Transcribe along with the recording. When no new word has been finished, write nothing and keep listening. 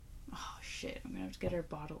gonna have to get our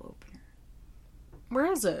bottle opener.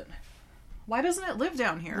 Where is it? Why doesn't it live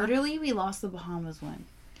down here? Literally, we lost the Bahamas one.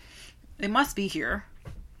 It must be here.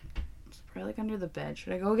 It's probably like under the bed.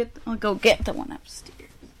 Should I go get? I'll go get the one upstairs.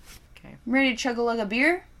 Okay. Ready to chug a lug of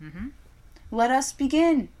beer? Mm-hmm. Let us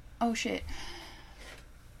begin. Oh shit!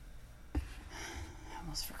 I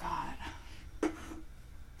almost forgot.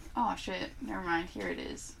 Oh shit! Never mind. Here it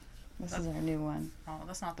is. This is our new one. Oh,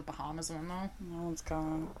 that's not the Bahamas one, though. No, it's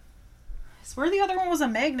gone. I swear the other one was a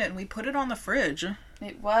magnet and we put it on the fridge.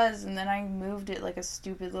 It was, and then I moved it like a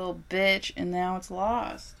stupid little bitch, and now it's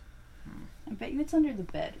lost. I bet you it's under the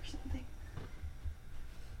bed or something.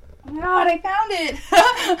 Oh my god, I found it!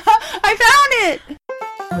 I found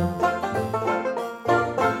it!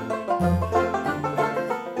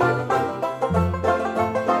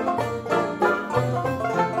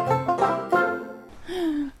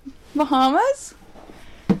 Bahamas?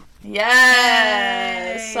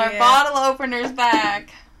 Yes! Yay. Our bottle opener's back.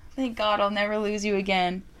 Thank God I'll never lose you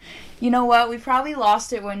again. You know what? We probably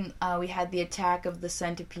lost it when we had the attack of the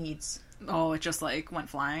centipedes. Oh, it just, like, went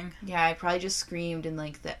flying? Yeah, I probably just screamed and,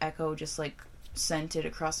 like, the echo just, like, sent it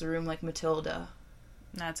across the room like Matilda.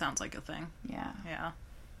 That sounds like a thing. Yeah. Yeah.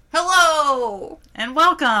 Hello! And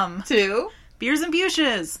welcome To Beers and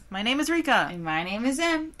Bushes. My name is Rika. And my name is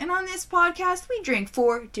Em, and on this podcast we drink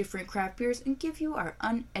 4 different craft beers and give you our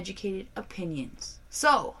uneducated opinions.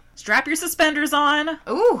 So, Strap your suspenders on.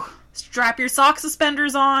 ooh, Strap your sock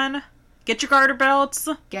suspenders on. Get your garter belts.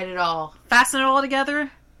 get it all. Fasten it all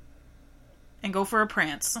together. And go for a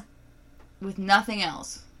prance. With nothing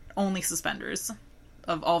else. Only suspenders.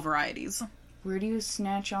 Of all varieties. Where do you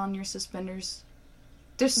snatch on your suspenders?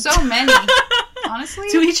 There's so many. Honestly.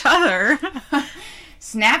 To each other.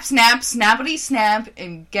 Snap, snap, snappity snap,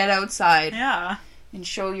 and get outside. Yeah. And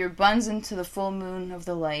show your buns into the full moon of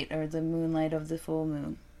the light, or the moonlight of the full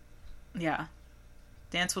moon. Yeah.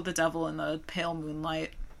 Dance with the devil in the pale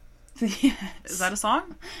moonlight. Yes. Is that a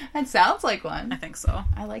song? That sounds like I one. think so.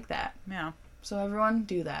 I like that. Yeah. So everyone,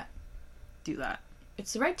 do that. Do that.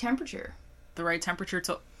 It's the right temperature. The right temperature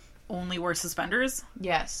to only wear suspenders?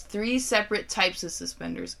 Yes, 3 separate types of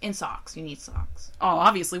suspenders. In socks. You need socks. Oh,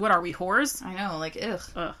 obviously. What are we, whores? I know, like, ugh.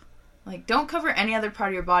 Ugh. Like, don't cover any other part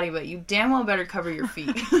of your body, but you damn well better cover your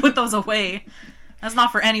feet. Put those away. That's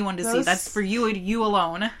not for anyone to see. Those- That's for you and you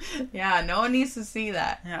alone. Yeah, no one needs to see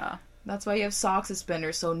that. Yeah. That's why you have sock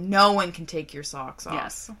suspenders, so no one can take your socks off.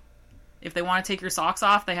 Yes. If they want to take your socks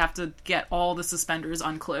off, they have to get all the suspenders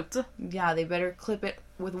unclipped Yeah, they better clip it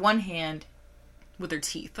with one hand with their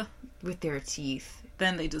teeth. with their teeth.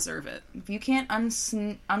 Then they deserve it. If you can't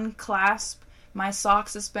unclasp my sock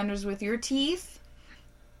suspenders with your teeth,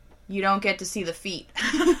 you don't get to see the feet.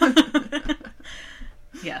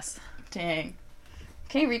 Yes. Dang.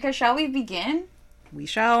 Okay, Rika, shall we begin? We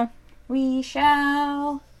shall. We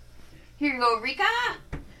shall. Here you go, Rika.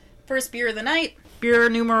 First beer of the night. Beer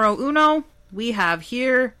numero uno. We have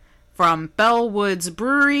here from Bellwoods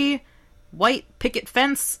Brewery, White Picket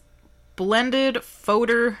Fence Blended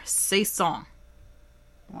Fodder Saison.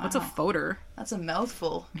 Wow. What's a fodder? That's a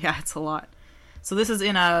mouthful. Yeah, it's a lot. So this is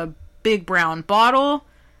in a big brown bottle,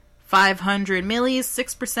 500 millis,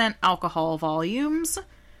 6% alcohol volumes.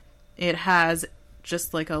 It has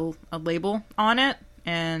just like a label on it,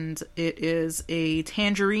 and it is a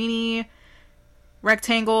tangerine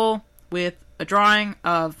rectangle with a drawing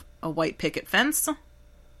of a white picket fence.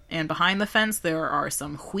 And behind the fence there are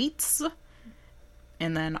some wheats.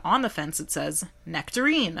 And then on the fence it says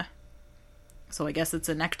nectarine. So I guess it's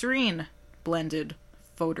a nectarine blended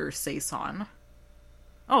fodder saison.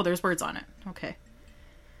 Oh, there's words on it. Okay.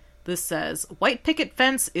 This says, White Picket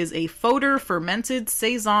Fence is a fodder fermented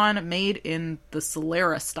saison made in the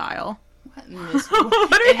Solera style. What in this?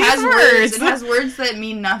 What are It has these words. words? It has words that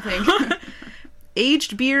mean nothing.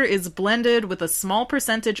 Aged beer is blended with a small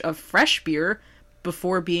percentage of fresh beer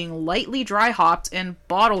before being lightly dry hopped and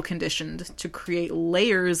bottle conditioned to create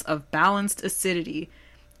layers of balanced acidity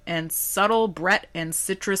and subtle Brett and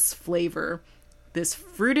citrus flavor. This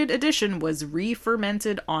fruited addition was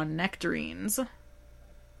re-fermented on nectarines.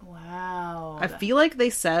 Wow. I feel like they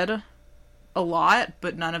said a lot,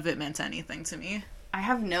 but none of it meant anything to me. I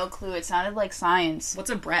have no clue. It sounded like science. What's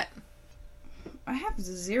a Brett? I have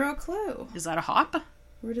 0 clue. Is that a hop?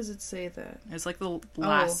 Where does it say that? It's like the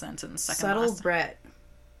last sentence, second Subtle last. Brett.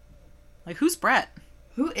 Like, who's Brett?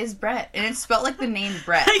 Who is Brett? And it's spelled like the name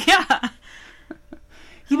Brett. Yeah.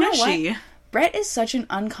 You Who know is what? she? Brett is such an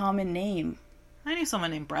uncommon name. I knew someone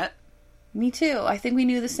named Brett. Me too. I think we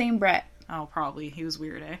knew the same Brett. Oh, probably. He was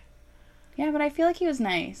weird, eh? Yeah, but I feel like he was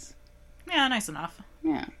nice. Yeah, nice enough.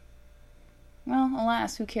 Yeah. Well,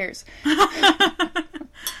 alas, who cares?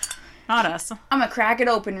 Not us. I'm gonna crack it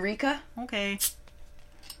open, Rika. Okay.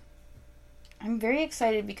 I'm very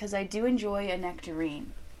excited because I do enjoy a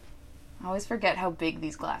nectarine. I always forget how big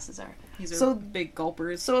these glasses are. These are So- big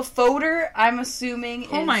gulpers. So a foeder, I'm assuming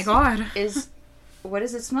Oh my god. is... What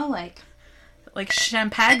does it smell like? Like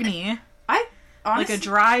champagne. Honestly, Like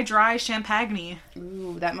a dry champagne.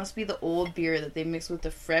 Ooh, that must be the old beer that they mix with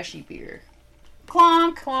the freshy beer.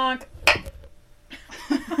 Clonk! Clonk.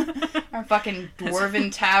 Our fucking dwarven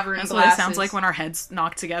tavern That's glasses. what it sounds like when our heads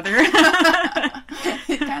knock together.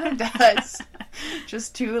 It kind of does.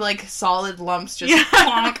 Just two, like, solid lumps just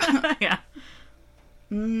clonk. Yeah.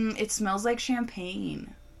 It smells like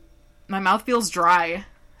champagne. My mouth feels dry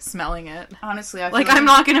smelling it. Honestly, I feel Like, I'm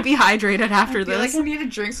not gonna be hydrated after I feel this. like I need to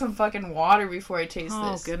drink some fucking water before I taste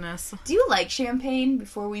Oh, this. goodness. Do you like champagne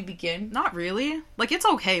before we begin? Not really. Like, it's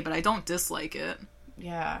okay, but I don't dislike it.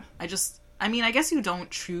 Yeah. I mean, I guess you don't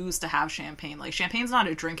choose to have champagne. Like, champagne's not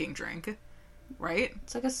a drinking drink, right?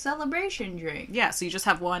 It's like a celebration drink. Yeah, so you just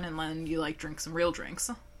have one and then you, like, drink some real drinks.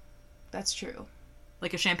 That's true.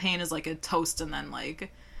 Like, a champagne is, like, a toast and then,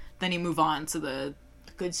 like, then you move on to the,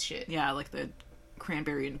 Good shit. yeah, like, the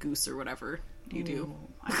cranberry and goose or whatever you do.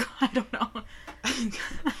 Ooh. I don't know.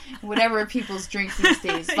 Whatever people's drink these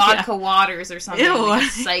days. Vodka waters or something. Ew. Like a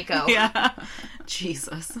psycho. Yeah.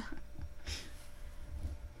 Jesus.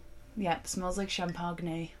 Yeah, it smells like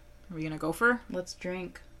champagne. Are we gonna go for? Let's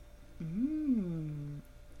drink.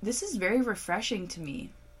 This is very refreshing to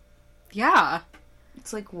me. Yeah.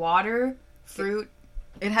 It's like water, fruit.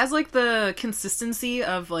 It has, like, the consistency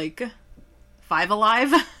of, like, Five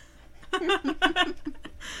Alive.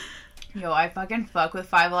 Yo, I fucking fuck with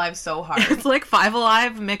Five Alive so hard. It's like Five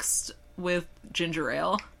Alive mixed with ginger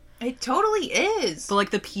ale. It totally is. But, like,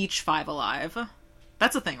 the peach Five Alive.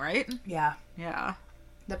 That's a thing, right? Yeah. Yeah.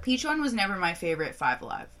 The peach one was never my favorite Five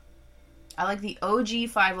Alive. I like the OG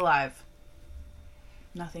Five Alive.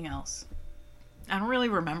 Nothing else. I don't really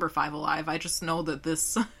remember Five Alive. I just know that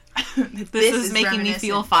this this is making me reminiscent.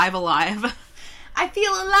 feel Five Alive. I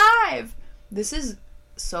feel alive. This is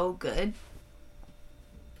so good.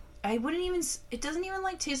 I wouldn't even. It doesn't even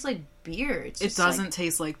like taste like beer. It's It just, doesn't Like,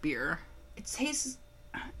 taste like beer. it tastes.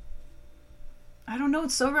 I don't know.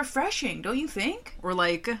 It's so refreshing, don't you think? Or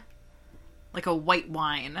like a white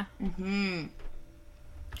wine. Mm-hmm.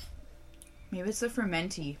 Maybe it's the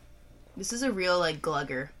fermenty. This is a real like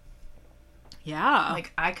glugger. Yeah.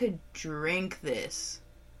 Like I could drink this.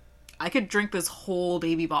 I could drink this whole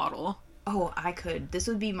baby bottle. Oh, I could. This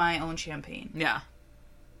would be my own champagne. Yeah.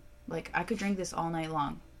 Like I could drink this all night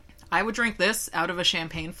long. I would drink this out of a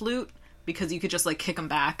champagne flute because you could just like kick them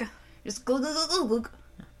back. Just glug glug glug glug glug.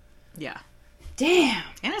 Yeah. Damn.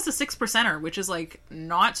 And it's a 6%er, which is like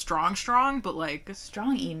not strong, but like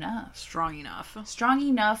Strong enough. strong enough. Strong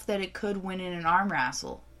enough that it could win in an arm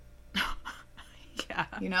wrestle. Yeah.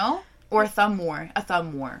 You know? Or a thumb war. A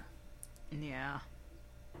thumb war. Yeah.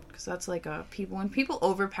 Because that's like when people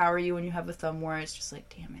overpower you when you have a thumb war, it's just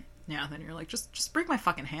like, damn it. Yeah, then you're like, just break my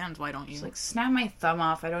fucking hand, why don't you? It's like, snap my thumb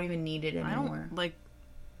off. I don't even need it I anymore. don't, like,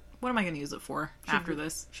 what am I going to use it for after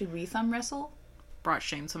this? Should we thumb wrestle? Brought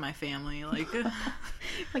shame to my family, like,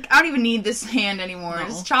 Like, I don't even need this hand anymore. No.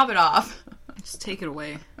 Just chop it off. just take it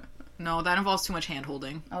away. No, that involves too much hand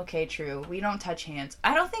holding. Okay, true. We don't touch hands.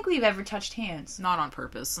 I don't think we've ever touched hands. Not on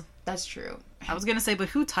purpose. That's true. I was going to say, but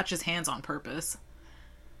who touches hands on purpose?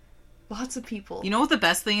 Lots of people. You know what the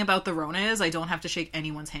best thing about the Rona is? I don't have to shake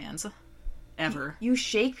anyone's hands. Ever. You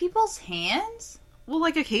shake people's hands? Well,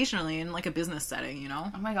 like, occasionally in, like, a business setting, you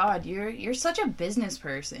know? Oh my god, you're such a business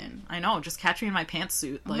person. I know, just catch me in my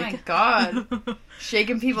pantsuit, Oh like... my god.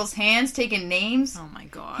 Shaking people's hands, taking names, Oh my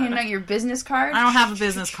god. handing out your business card. I don't have a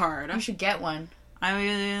business card. You should get one.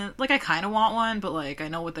 I kind of want one, but, like, I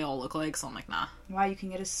know what they all look like, so I'm like, nah. Wow, you can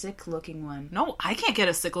get a sick looking one. No, I can't get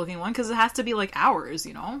a sick-looking one, because it has to be, like, ours,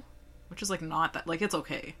 you know? Which is, like, not that... Like, it's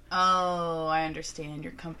okay. Oh, I understand.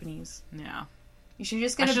 Your companies. Yeah. You should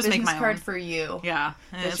just I get a should just make business my card own. for you. Yeah.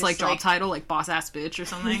 And It's it's, like, just, job like- title, like, boss-ass bitch or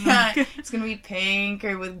something. Yeah, it's gonna be pink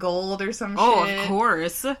or with gold or some Oh, shit. of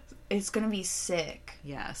course. It's gonna be sick.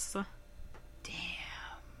 Yes. Damn.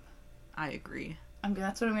 I agree.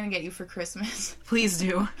 That's what I'm gonna get you for Christmas. Please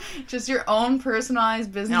do. Just your own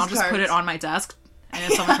personalized business And I'll just cards. put it on my desk, and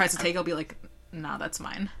if someone tries to take it, I'll be like, nah, that's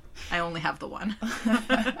mine. I only have the one.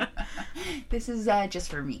 This is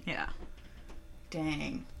just for me. Yeah.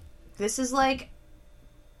 Dang. This is like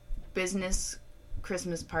business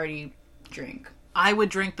Christmas party drink. I would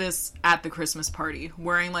drink this at the Christmas party,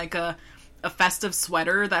 wearing, like, a festive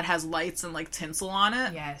sweater that has lights and, like, tinsel on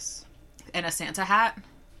it, Yes. and a Santa hat,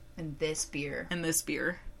 And this beer. and this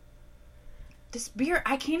beer. This beer,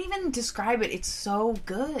 I can't even describe it. It's so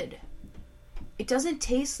good. It doesn't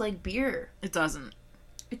taste like beer. It doesn't.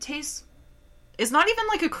 It tastes... It's not even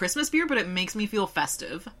like a Christmas beer, but it makes me feel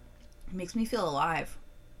festive. It makes me feel alive.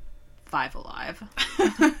 5 Alive.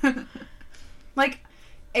 Like,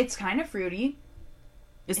 it's kind of fruity.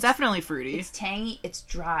 It's definitely fruity. It's tangy. It's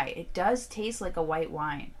dry. It does taste like a white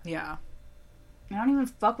wine. Yeah. I don't even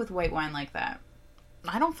fuck with white wine like that.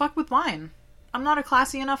 I don't fuck with wine. I'm not a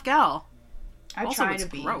classy enough gal. I also, try it's to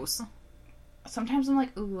be. gross. Sometimes I'm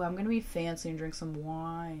like, ooh, I'm gonna be fancy and drink some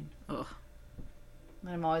wine. Ugh.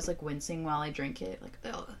 And I'm always like wincing while I drink it. Like,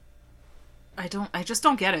 ugh. I just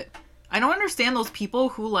don't get it. I don't understand those people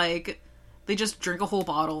who, like, they just drink a whole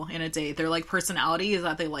bottle in a day. Their, like, personality is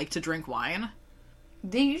that they like to drink wine.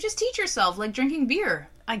 You just teach yourself, like drinking beer.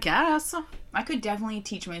 I guess. I could definitely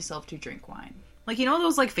teach myself to drink wine. Like, you know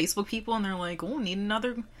those, like, Facebook people, and they're like, oh, need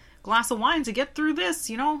another glass of wine to get through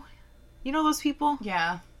this, you know? You know those people?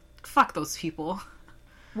 Yeah. Fuck those people.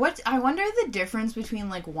 I wonder the difference between,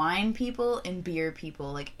 like, wine people and beer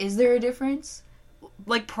people. Like, is there a difference?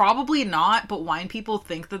 Like, probably not, but wine people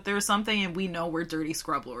think that there's something, and we know we're dirty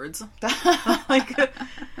scrub lords. like,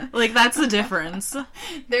 that's the difference.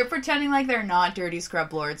 They're pretending like they're not dirty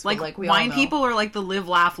scrub lords, but, like we all wine know. people are like the live,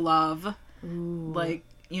 laugh, love. Ooh. Like,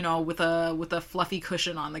 you know, with a fluffy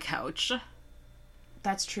cushion on the couch.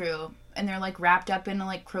 That's true. And they're, like, wrapped up in a,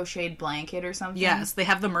 like, crocheted blanket or something. Yes, they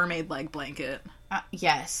have the mermaid leg blanket.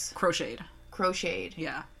 Yes. Crocheted.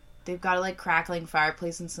 Yeah. They've got a, like, crackling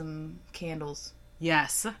fireplace and some candles.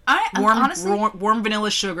 Yes. Honestly, warm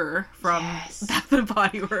vanilla sugar from Bath and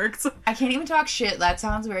Body Works. I can't even talk shit. That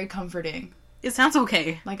sounds very comforting. It sounds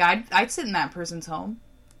okay. Like, I'd sit in that person's home.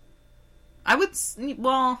 I would sit in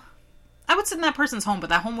that person's home, but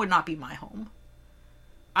that home would not be my home.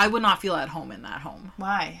 I would not feel at home in that home.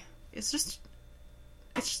 Why? It's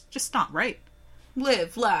just not right.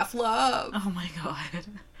 Live, laugh, love. Oh my god.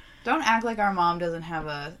 Don't act like our mom doesn't have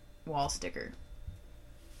a wall sticker.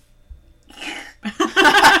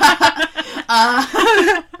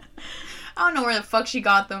 I don't know where the fuck she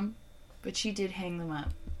got them, but she did hang them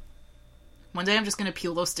up. One day I'm just gonna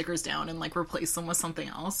peel those stickers down and, like, replace them with something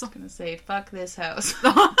else. I'm gonna say, fuck this house.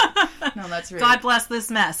 No, that's rude. God bless this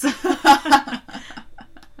mess.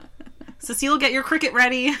 Cecile, get your Cricut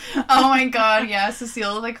ready. Oh my god, yeah.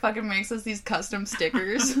 Cecile, like, fucking makes us these custom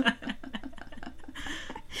stickers.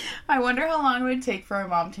 I wonder how long it would take for our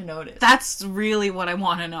mom to notice. That's really what I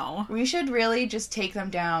want to know. We should really just take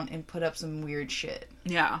them down and put up some weird shit.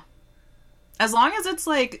 Yeah. As long as it's,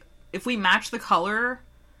 like, if we match the color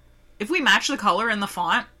and the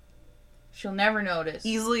font, she'll never notice.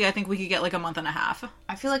 Easily, I think we could get, like, a month and a half.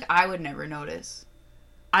 I feel like I would never notice.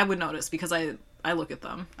 I would notice because I look at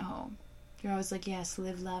them. Oh. You're always like, yes,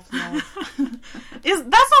 live, laugh, love. That's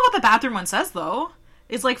not what the bathroom one says, though.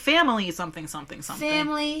 It's like family something, something, something.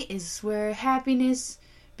 Family is where happiness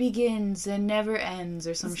begins and never ends,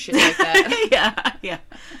 or some shit like that. Yeah.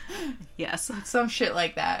 Yes. Some shit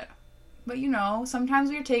like that. But, you know, sometimes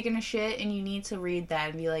you're taking a shit and you need to read that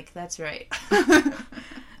and be like, that's right.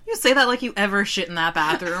 You say that like you ever shit in that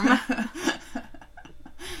bathroom.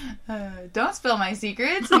 Don't spill my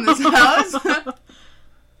secrets in this house.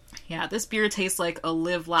 Yeah, this beer tastes like a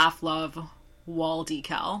live, laugh, love wall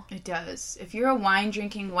decal. It does. If you're a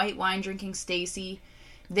white wine drinking Stacy,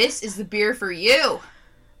 this is the beer for you.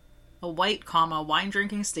 A white, wine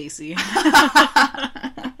drinking Stacy.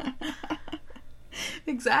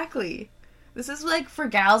 Exactly. This is like for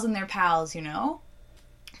gals and their pals, you know?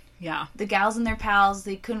 Yeah. The gals and their pals,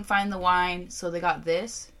 they couldn't find the wine, so they got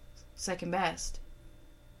this. Second best.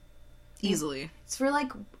 Easily. It's for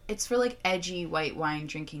like edgy white wine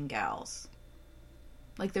drinking gals.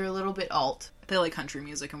 Like, they're a little bit alt. They like country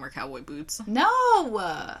music and wear cowboy boots. No!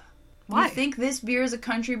 Why? You think this beer is a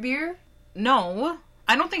country beer? No.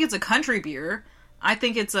 I don't think it's a country beer. I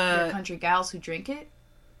think it's They're country gals who drink it?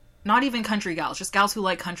 Not even country gals, just gals who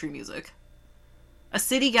like country music. A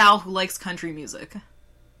city gal who likes country music.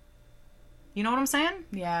 You know what I'm saying?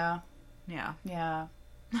 Yeah. Yeah. Yeah.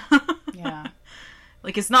 Yeah.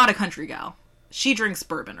 Like, it's not a country gal. She drinks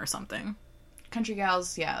bourbon or something. Country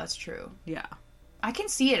gals, yeah, that's true. Yeah. I can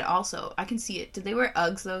see it also. I can see it. Did they wear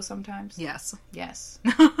Uggs, though, sometimes? Yes. Yes.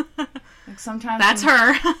 Like, sometimes... That's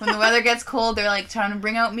her. When the weather gets cold, they're, like, trying to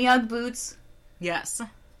bring out me Ugg boots. Yes.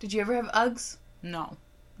 Did you ever have Uggs? No.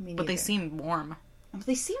 Me neither. But they seem warm.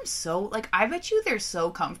 They seem so... Like, I bet you they're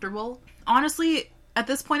so comfortable. Honestly, at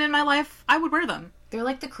this point in my life, I would wear them. They're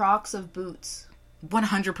like the Crocs of boots.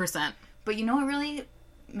 100%. But you know what really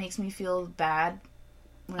makes me feel bad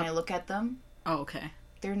when I look at them? Oh, okay.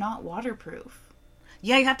 They're not waterproof.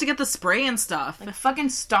 Yeah, you have to get the spray and stuff. Like, fucking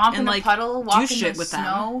stomp and, in like, a puddle, walk in shit the with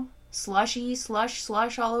snow.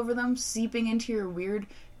 slush all over them, seeping into your weird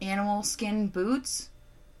animal skin boots?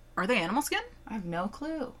 Are they animal skin? I have no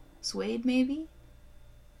clue. Suede, maybe?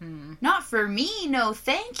 Not for me, no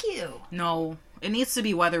thank you. No. It needs to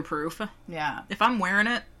be weatherproof. Yeah. If I'm wearing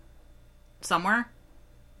it somewhere,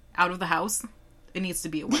 out of the house, it needs to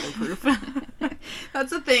be weatherproof. That's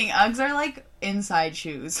the thing. Uggs are like inside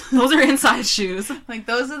shoes. Those are inside shoes. Like,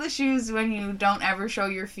 those are the shoes when you don't ever show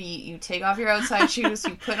your feet. You take off your outside shoes,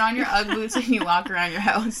 you put on your Ugg boots, and you walk around your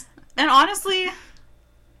house. And honestly,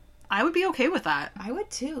 I would be okay with that. I would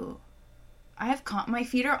too. I have my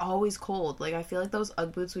feet are always cold. Like, I feel like those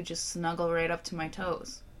Ugg boots would just snuggle right up to my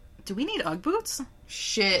toes. Do we need Ugg boots?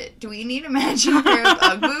 Shit. Do we need a matching pair of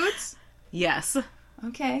Ugg boots? Yes.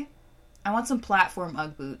 Okay. I want some platform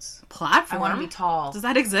Ugg boots. Platform? I want to be tall. Does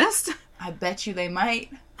that exist? I bet you they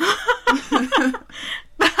might. that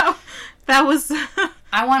was...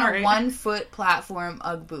 I want a 1 foot platform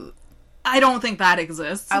Ugg boot. I don't think that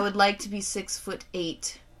exists. I would like to be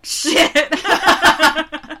 6'8". Shit.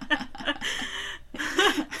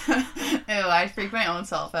 Ew, I freak my own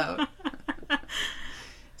self out.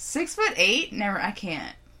 6'8"? Never, I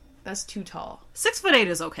can't. That's too tall. 6'8"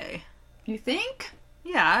 is okay. You think?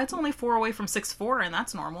 Yeah, it's only 4 away from 6'4", and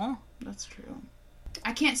that's normal. That's true.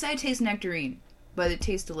 I can't say I taste nectarine, but it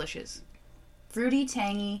tastes delicious. Fruity,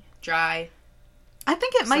 tangy, dry. I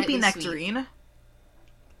think it might be Slightly nectarine. sweet.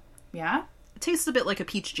 Yeah? It tastes a bit like a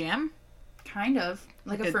peach jam. Kind of.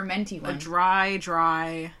 Like a fermenty one. A dry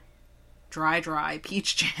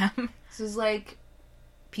peach jam. This is like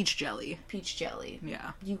Peach jelly. peach jelly.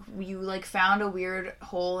 Yeah. You like found a weird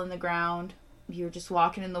hole in the ground. You're just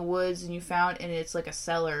walking in the woods and and it's like a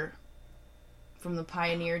cellar from the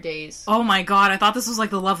pioneer days. Oh my god, I thought this was like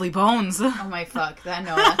the Lovely Bones. Oh my fuck, that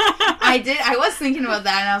no. I was thinking about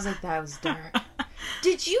that and I was like, that was dark.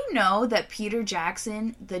 Did you know that Peter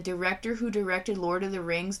Jackson, the director who directed Lord of the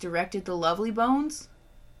Rings, directed The Lovely Bones?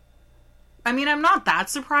 I mean, I'm not that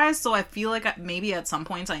surprised, so I feel like maybe at some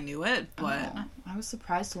points I knew it, but... Oh, I was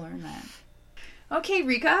surprised to learn that. Okay,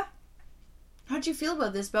 Rika. How'd you feel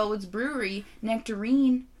about this Bellwoods Brewery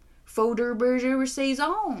Nectarine Fodder Berger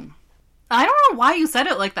Saison? I don't know why you said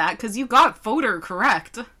it like that, because you got Fodder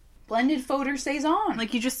correct. Blended Fodder Saison.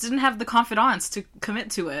 Like, you just didn't have the confidence to commit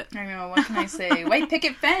to it. I know, what can I say? White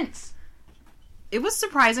picket fence. It was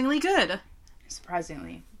surprisingly good.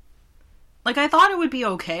 Surprisingly. Like, I thought it would be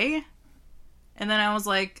okay. And then I was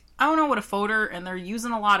like, I don't know what a Fodder, and they're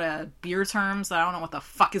using a lot of beer terms that I don't know what the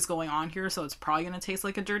fuck is going on here, so it's probably going to taste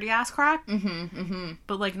like a dirty ass crack.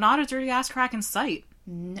 But, like, not a dirty ass crack in sight.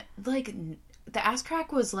 The ass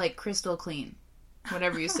crack was, like, crystal clean.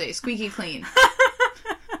 Whatever you say. Squeaky clean.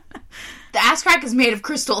 The ass crack is made of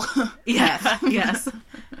crystal. Yeah, yes.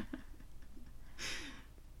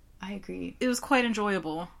 I agree. It was quite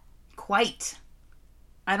enjoyable. Quite.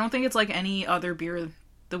 I don't think it's like any other beer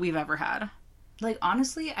that we've ever had. Like,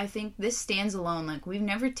 honestly, I think this stands alone. Like, we've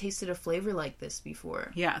never tasted a flavor like this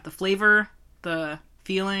before. Yeah, the flavor, the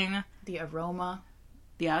feeling. The aroma.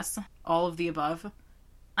 Yes, all of the above.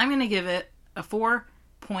 I'm going to give it a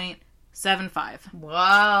 4.75.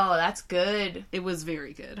 Wow, that's good. It was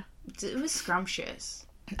very good. It was scrumptious.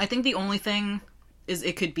 I think the only thing is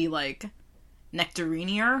it could be, like,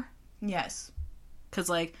 nectarinier. Yes. Because,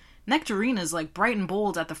 like, Nectarine is, like, bright and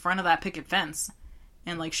bold at the front of that picket fence.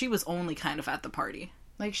 And, like, she was only kind of at the party.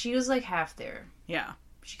 Like, she was, like, half there. Yeah.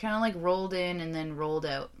 She kind of, like, rolled in and then rolled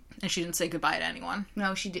out. And she didn't say goodbye to anyone.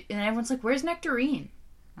 No, she did. And everyone's like, where's Nectarine?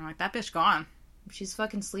 I'm like, that bitch gone. She's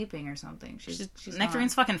fucking sleeping or something. She's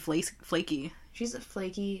Nectarine's fucking flaky. She's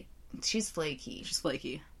flaky. She's flaky. She's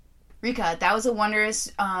flaky. Rika, that was a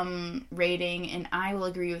wondrous rating, and I will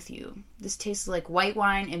agree with you. This tastes like white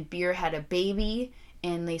wine and beer had a baby,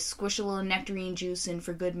 and they squish a little nectarine juice in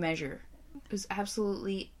for good measure. It was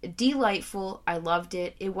absolutely delightful. I loved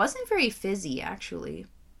it. It wasn't very fizzy, actually.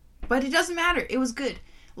 But it doesn't matter. It was good.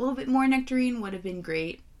 A little bit more nectarine would have been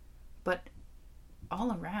great. But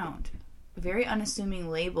all around, a very unassuming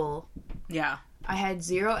label. Yeah. I had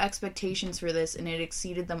zero expectations for this, and it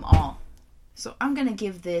exceeded them all. So I'm going to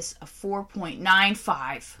give this a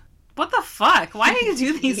 4.95. What the fuck? Why do you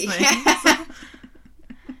do these things? Yeah.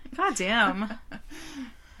 God damn.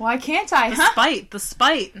 Why can't I, The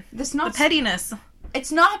spite. This not the pettiness.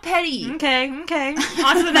 It's not petty. Okay.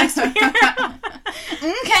 On to the next one.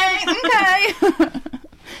 Okay.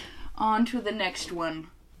 On to the next one.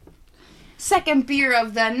 Second beer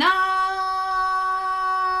of the night.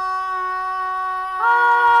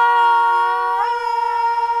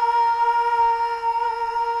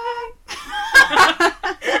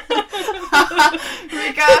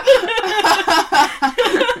 Rika.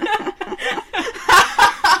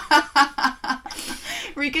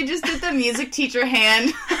 fucking just did the music teacher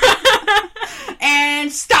hand.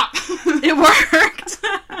 And stop! It worked!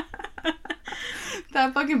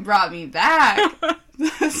 That fucking brought me back.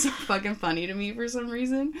 That's so fucking funny to me for some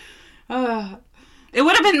reason. It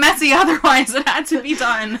would have been messy otherwise. It had to be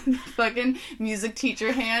done. Fucking music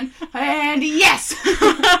teacher hand. And yes!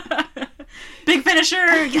 Big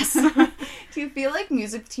finisher! Yes! Do you feel like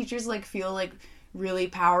music teachers, like, feel, like, really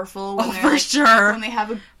powerful when they're, for like, sure. when they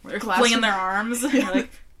have a class Flinging their arms. And you're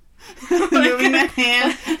like... moving the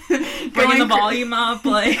hand. Bringing the volume up,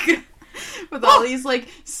 like... With all these, like,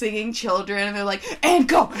 singing children, and they're like, and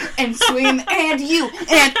go, and swing, and you,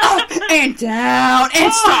 and up, and down,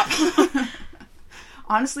 and stop.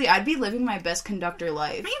 Honestly, I'd be living my best conductor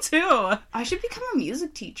life. Me too. I should become a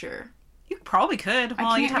music teacher. You probably could. Well,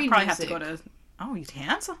 I you'd can't read probably music. have to go to... Oh, you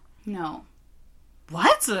can't? No.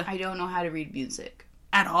 What? I don't know how to read music.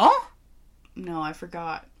 At all? No, I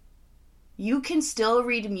forgot. You can still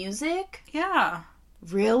read music? Yeah.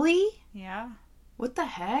 Really? Yeah. What the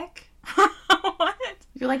heck? What?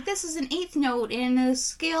 You're like, this is an eighth note in a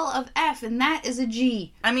scale of F, and that is a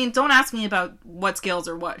G. I mean, don't ask me about what scales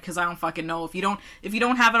are what, because I don't fucking know. If you don't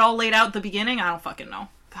have it all laid out at the beginning, I don't fucking know.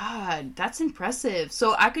 God, that's impressive.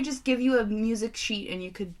 So I could just give you a music sheet and you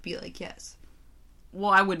could be like, yes. Well,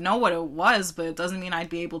 I would know what it was, but it doesn't mean I'd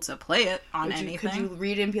be able to play it on Could anything. you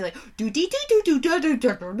read it and be like, do dee doo doo doo doo doo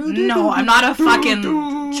doo doo? No, I'm not a fucking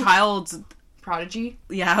child. Prodigy.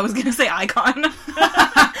 Yeah, I was gonna say icon.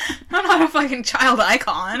 I'm not a fucking child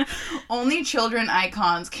icon. Only children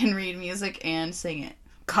icons can read music and sing it.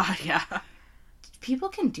 God, yeah. People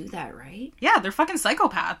can do that, right? Yeah, they're fucking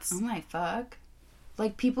psychopaths. Oh my fuck.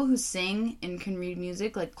 Like, people who sing and can read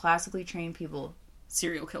music, like, classically trained people.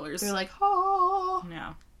 Serial killers. They're like, oh.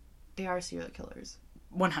 Yeah. They are serial killers.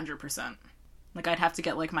 100%. Like, I'd have to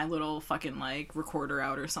get, like, my little fucking, like, recorder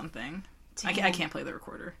out or something. I can't play the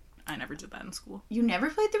recorder. I never did that in school. You never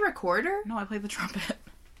played the recorder? No, I played the trumpet.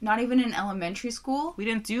 Not even in elementary school? We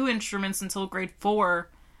didn't do instruments until grade 4.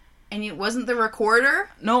 And it wasn't the recorder?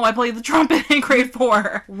 No, I played the trumpet in grade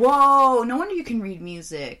 4. Whoa, no wonder you can read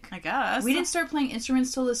music. I guess. We didn't start playing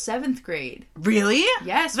instruments till the 7th grade. Really?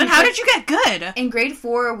 Yes. Then how did you get good? In grade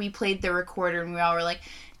 4, we played the recorder and we all were like,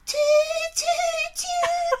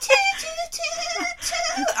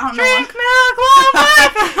 I don't know. Drink milk, love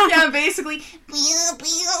life. Yeah, basically.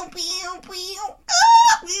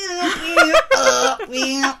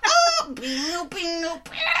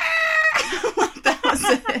 That was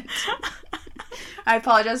it. I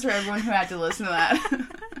apologize for everyone who had to listen to that.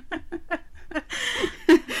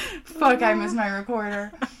 Fuck, I miss my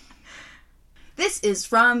recorder. This is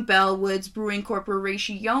from Bellwoods Brewing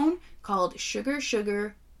Corporation, called Sugar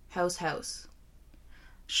Sugar House House.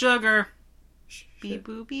 Sugar. Beep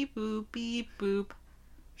boop beep boop beep boop.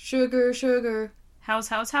 Sugar Sugar House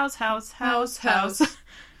house house house House House.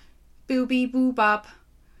 Booby boo bop.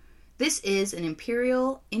 This is an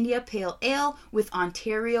Imperial India Pale Ale with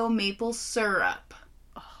Ontario maple syrup.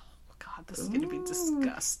 Oh god, this is gonna be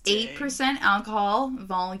disgusting. 8% alcohol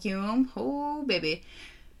volume. Oh baby.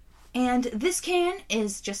 And this can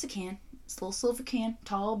is just a can. It's a little silver can,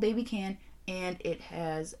 tall baby can, and it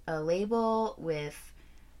has a label with,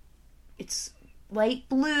 it's light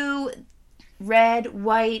blue, red,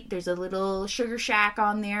 white. There's a little sugar shack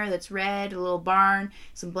on there that's red, a little barn,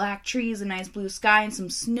 some black trees, a nice blue sky, and some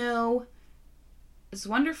snow. It's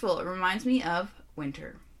wonderful. It reminds me of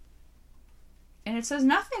winter. And it says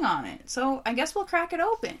nothing on it, so I guess we'll crack it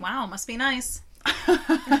open. Wow, must be nice.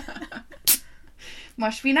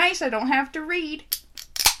 Must be nice, I don't have to read.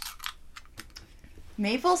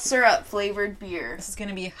 Maple syrup flavored beer. This is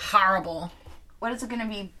gonna be horrible. What is it gonna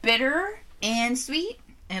be? Bitter and sweet?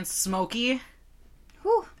 And smoky.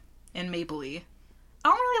 Whew. And mapley. I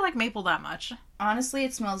don't really like maple that much. Honestly,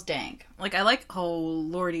 it smells dank. Like, I like, oh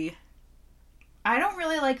lordy. I don't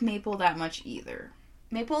really like maple that much either.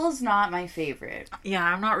 Maple is not my favorite. Yeah,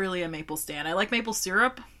 I'm not really a maple stan. I like maple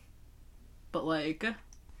syrup. But, like,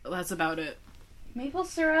 that's about it. Maple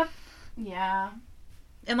syrup? Yeah.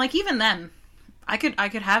 And, like, even then, I could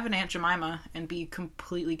have an Aunt Jemima and be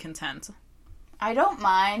completely content. I don't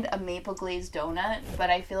mind a maple glazed donut, but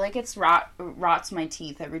I feel like it's rots my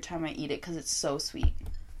teeth every time I eat it because it's so sweet.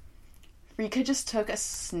 Rika just took a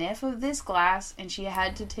sniff of this glass and she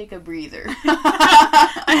had to take a breather.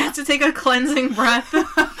 I had to take a cleansing breath.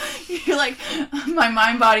 You're like, my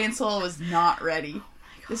mind, body, and soul was not ready.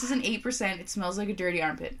 This is an 8%. It smells like a dirty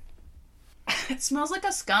armpit. It smells like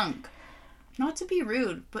a skunk. Not to be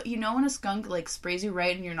rude, but you know when a skunk, like, sprays you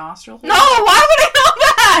right in your nostril hole? No, why would I know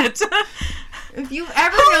that? If you've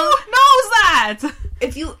ever Who known... knows that?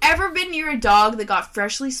 If you've ever been near a dog that got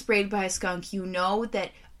freshly sprayed by a skunk, you know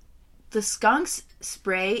that The skunk's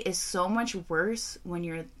spray is so much worse when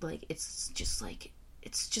you're like, it's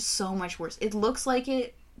just so much worse. It looks like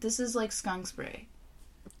it. This is like skunk spray.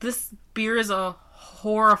 This beer is a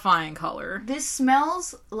horrifying color. This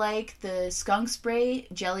smells like the skunk spray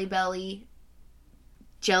Jelly Belly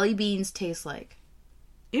jelly beans taste like.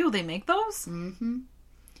 Ew, they make those? Mm-hmm.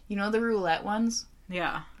 You know the roulette ones?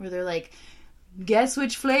 Yeah. Where they're like, guess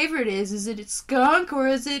which flavor it is? Is it skunk or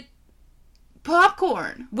is it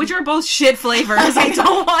popcorn? Which are both shit flavors. I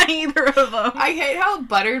don't want either of them. I hate how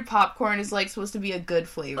buttered popcorn is like supposed to be a good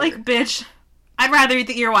flavor. Like, bitch, I'd rather eat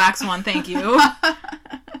the earwax one, thank you.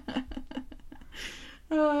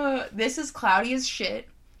 This is cloudy as shit.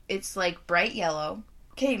 It's like bright yellow.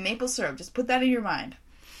 Okay, maple syrup. Just put that in your mind.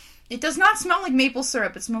 It does not smell like maple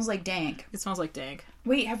syrup. It smells like dank. It smells like dank.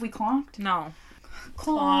 Wait, have we clonked? No.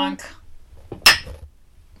 Clonk.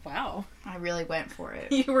 Wow. I really went for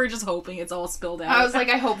it. You were just hoping it's all spilled out. I was like,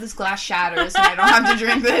 I hope this glass shatters and I don't have to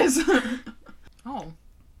drink this. Oh.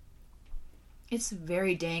 It's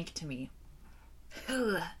very dank to me.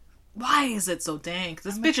 Ugh. Why is it so dank?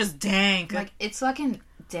 This bitch is dank. Like, it's fucking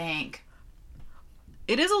dank.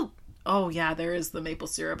 It is a... Oh, yeah, there is the maple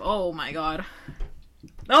syrup. Oh, my God.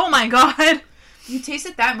 Oh, my God. You taste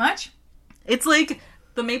it that much? It's like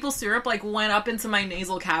the maple syrup, like, went up into my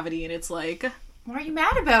nasal cavity, and it's like... Why are you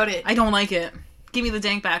mad about it? I don't like it. Give me the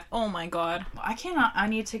dank back. Oh, my God. I cannot... I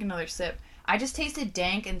need to take another sip. I just tasted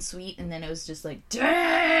dank and sweet, and then it was just like,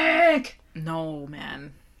 dank! No,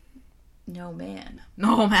 man. No, man.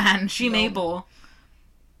 No, man. She No. maple.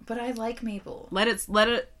 But I like maple. Let it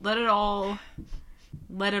all...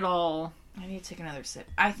 I need to take another sip.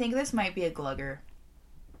 I think this might be a glugger.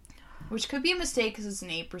 Which could be a mistake because it's an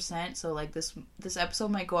 8%, so, like, this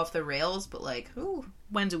episode might go off the rails, but, like, ooh.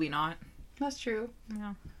 When do we not? That's true.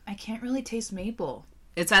 Yeah. I can't really taste maple.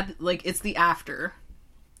 It's it's the after.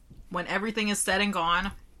 When everything is said and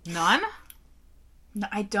gone. None? No,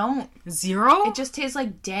 I don't. Zero? It just tastes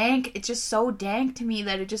like dank. It's just so dank to me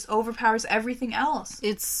that it just overpowers everything else.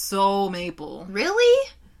 It's so maple. Really?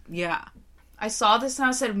 Yeah. I saw this and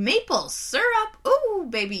I said, maple syrup. Ooh,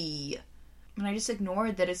 baby. And I just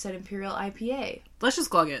ignored that it said Imperial IPA. Let's just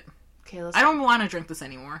glug it. Okay, let's... I don't want to drink this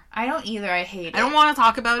anymore. I don't either. I hate it. I don't want to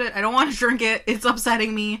talk about it. I don't want to drink it. It's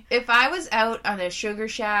upsetting me. If I was out on a sugar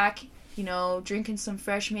shack, you know, drinking some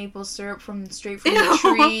fresh maple syrup straight from the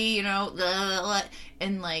tree, you know,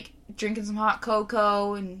 and, like, drinking some hot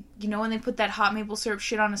cocoa, and, you know, when they put that hot maple syrup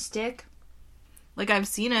shit on a stick? Like, I've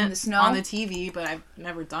seen it the snow? on the TV, but I've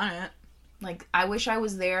never done it. Like, I wish I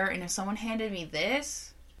was there, and if someone handed me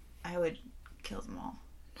this, I would kill them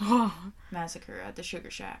all. Massacre at the sugar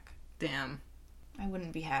shack. Damn. I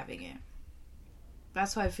wouldn't be having it.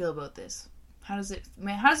 That's how I feel about this. How does it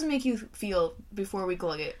make you feel before we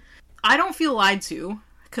glug it? I don't feel lied to,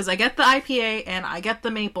 because I get the IPA and I get the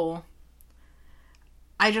maple.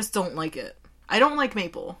 I just don't like it. I don't like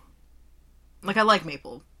maple. Like, I like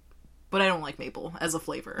maple, but I don't like maple as a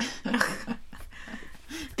flavor.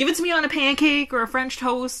 Give it to me on a pancake or a French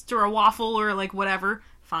toast or a waffle or, like, whatever.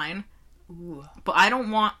 Fine. Ooh. But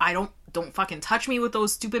don't fucking touch me with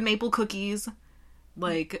those stupid maple cookies.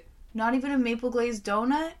 Like... Not even a maple glazed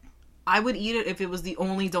donut? I would eat it if it was the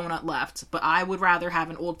only donut left, but I would rather have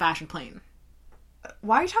an old-fashioned plain.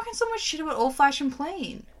 Why are you talking so much shit about old-fashioned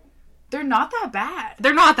plain? They're not that bad.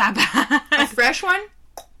 They're not that bad. A fresh one?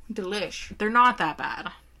 Delish. They're not that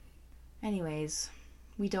bad. Anyways,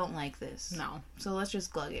 we don't like this. No. So let's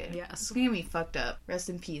just glug it. Yes. It's gonna be fucked up. Rest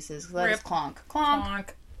in pieces. Let Rip. us clonk. Clonk.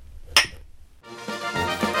 Honk.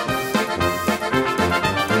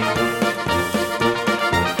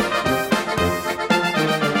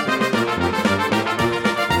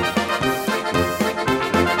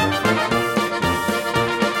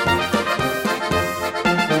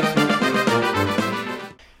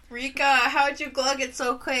 Rika, how'd you glug it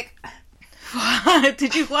so quick?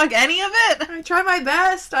 Did you glug any of it? I try my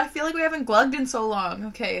best. I feel like we haven't glugged in so long.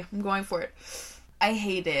 Okay, I'm going for it. I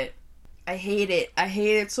hate it. I hate it. I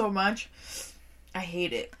hate it so much. I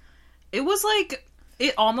hate it. It was like,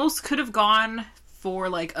 it almost could have gone for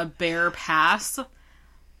like a bare pass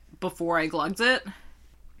before I glugged it.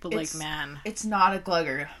 But like, man. It's not a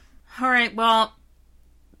glugger. Alright, well,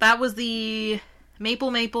 that was the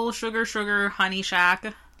Maple Sugar Honey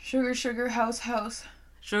Shack. Sugar House.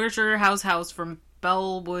 Sugar House from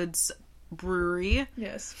Bellwoods Brewery.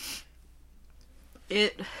 Yes.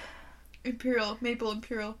 Imperial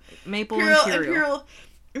Imperial IPA. Maple.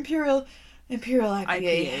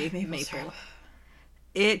 Syrup.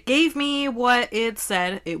 It gave me what it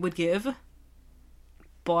said it would give,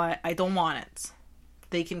 but I don't want it.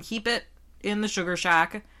 They can keep it in the Sugar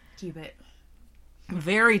Shack. Keep it.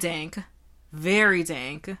 Very dank. Very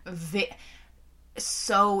dank.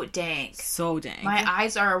 So dank. So dank. My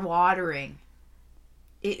eyes are watering.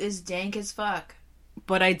 It is dank as fuck.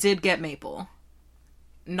 But I did get maple.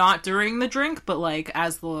 Not during the drink, but like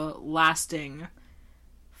as the lasting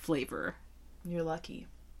flavor. You're lucky.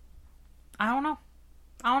 I don't know.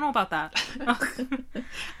 I don't know about that.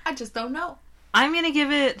 I just don't know. I'm gonna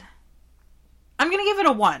give it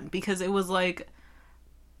a 1 because it was like,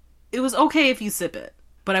 it was okay if you sip it,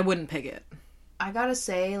 but I wouldn't pick it. I gotta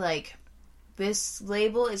say, like, this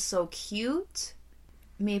label is so cute.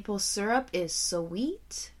 Maple syrup is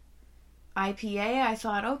sweet. IPA, I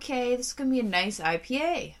thought, okay, this is gonna be a nice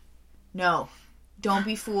IPA. No. Don't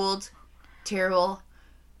be fooled. Terrible.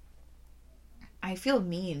 I feel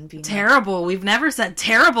mean being terrible. We've never said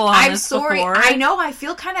terrible on this sorry. before. I know. I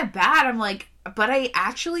feel kind of bad. I'm like, but I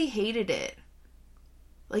actually hated it.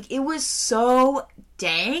 Like, it was so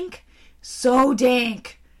dank. So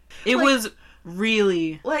dank. It was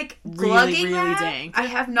really, like, really, really that, dank. I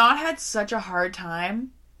have not had such a hard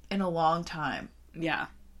time in a long time. Yeah.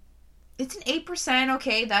 It's an 8%,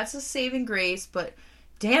 okay, that's a saving grace, but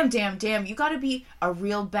damn, you gotta be a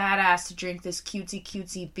real badass to drink this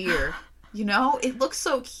cutesy beer. You know? It looks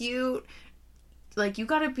so cute. Like, you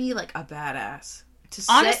gotta be, like, a badass. To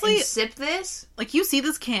honestly, sip this? Like, you see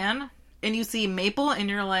this can, and you see maple, and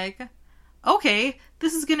you're like, okay,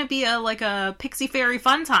 this is gonna be a Pixie Fairy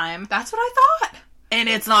fun time. That's what I thought. And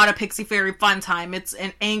it's not a Pixie Fairy fun time. It's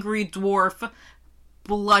an angry dwarf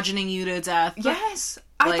bludgeoning you to death. Yes.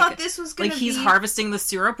 I thought this was gonna be... Like, he's harvesting the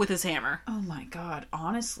syrup with his hammer. Oh my god,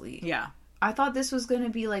 honestly. Yeah. I thought this was gonna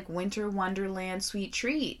be like Winter Wonderland Sweet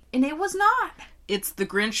Treat. And it was not. It's the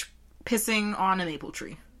Grinch pissing on a maple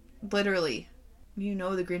tree. Literally. You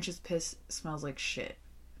know the Grinch's piss smells like shit.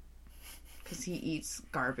 Because he eats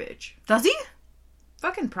garbage. Does he?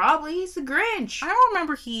 Fucking probably. He's the Grinch. I don't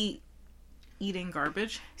remember he eating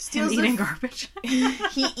garbage. Eating garbage.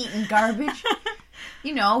 He eating garbage.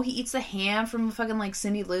 You know, he eats the ham from fucking like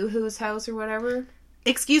Cindy Lou Who's house or whatever.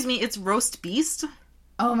 Excuse me, it's roast beast?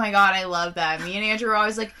 Oh my god, I love that. Me and Andrew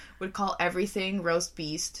always would call everything roast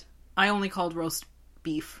beast. I only called roast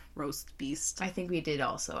beef roast beast. I think we did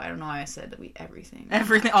also. I don't know why I said that everything.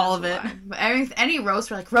 Everything, all of it. But any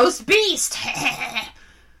roast, we're like, roast beast!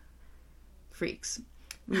 Freaks.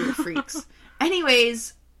 We were freaks.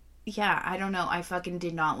 Anyways, yeah, I don't know. I fucking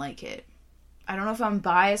did not like it. I don't know if I'm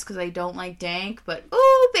biased because I don't like dank, but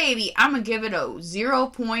ooh, baby, I'm gonna give it a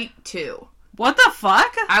 0.2. What the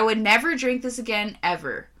fuck? I would never drink this again,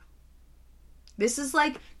 ever. This is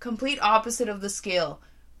like complete opposite of the scale.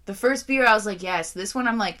 The first beer, I was like, yes. This one,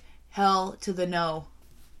 I'm like, hell to the no.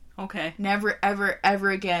 Okay. Never, ever,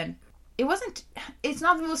 ever again. It's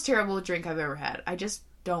not the most terrible drink I've ever had. I just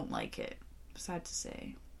don't like it. Sad to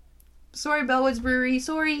say. Sorry, Bellwoods Brewery.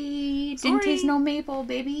 Sorry. Didn't taste no maple,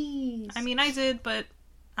 baby. I mean, I did, but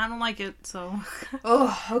I don't like it, so.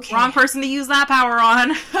 Oh, okay. Wrong person to use that power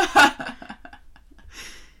on.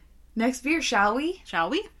 Next beer, shall we? Shall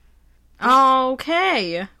we?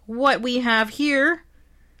 Okay. What we have here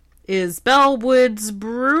is Bellwoods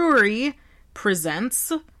Brewery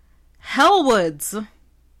presents Hellwoods.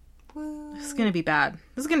 Woo. This is gonna be bad.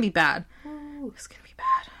 This is gonna be bad. Woo. This is gonna be bad.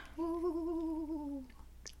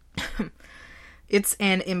 It's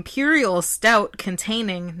an imperial stout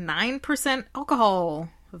containing 9% alcohol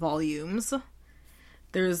volumes.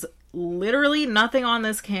 There's literally nothing on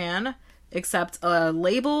this can except a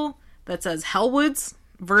label that says Hellwoods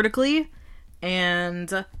vertically,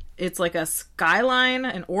 and it's like a skyline,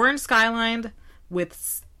 an orange skyline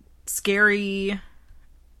with scary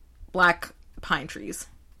black pine trees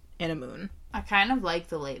and a moon. I kind of like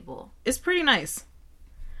the label. It's pretty nice.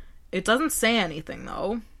 It doesn't say anything,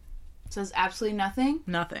 though. It says absolutely nothing?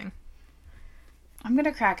 Nothing. I'm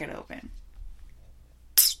gonna crack it open.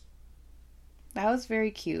 That was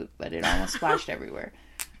very cute, but it almost splashed everywhere.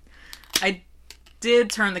 I did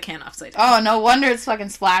turn the can upside down. Oh, no wonder it's fucking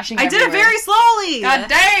splashing everywhere. I did it very slowly! God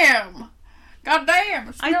damn! God damn!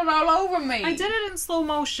 It spilled all over me! I did it in slow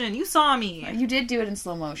motion. You saw me. You did do it in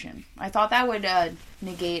slow motion. I thought that would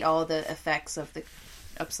negate all the effects of the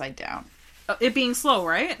upside down. It being slow,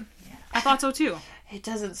 right? Yeah. I thought so too. It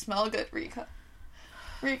doesn't smell good, Rika.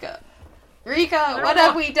 Rika, what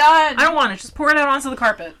have we done? I don't want it. Just pour it out onto the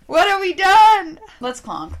carpet. What have we done? Let's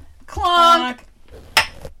clonk. Clonk!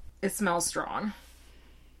 It smells strong.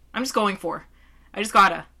 I'm just going for. I just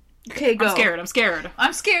gotta. Okay, go. I'm scared.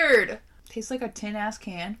 I'm scared. Tastes like a tin-ass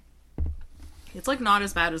can. It's like not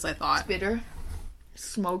as bad as I thought. It's bitter.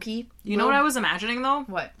 Smoky. You know what I was imagining though?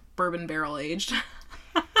 What? Bourbon barrel aged.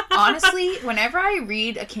 Honestly, whenever I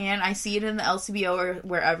read a can, I see it in the LCBO or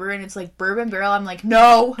wherever, and it's like Bourbon Barrel. I'm like,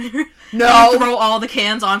 no. You throw all the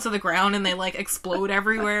cans onto the ground and they like explode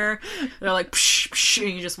everywhere. They're like, psh, psh,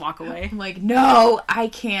 and you just walk away. I'm like, no, I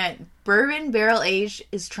can't. Bourbon Barrel aged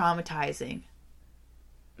is traumatizing.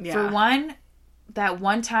 Yeah. For one, that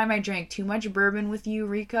one time I drank too much bourbon with you,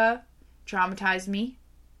 Rika, traumatized me.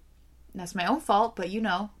 That's my own fault, but you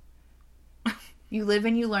know. You live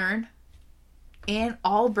and you learn. And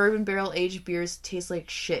all Bourbon Barrel aged beers taste like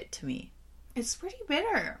shit to me. It's pretty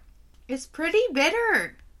bitter. It's pretty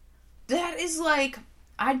bitter. That is like,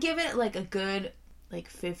 I'd give it like a good, like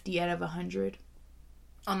 50 out of 100.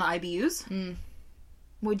 On the IBUs?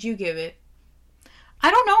 Would you give it?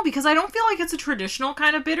 I don't know, because I don't feel like it's a traditional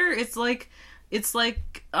kind of bitter. It's like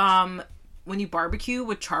when you barbecue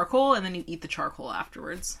with charcoal and then you eat the charcoal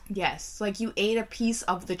afterwards. Yes. Like you ate a piece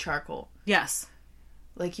of the charcoal. Yes.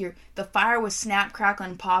 Like the fire was snap,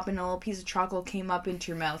 crackling, popping, a little piece of charcoal came up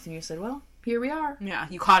into your mouth and you said, well, here we are. Yeah,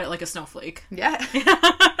 you caught it like a snowflake. Yeah.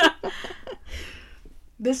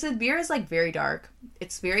 This beer is like very dark.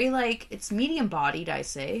 It's very like, it's medium bodied, I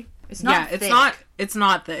say. It's not thick. It's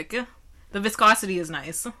not thick. The viscosity is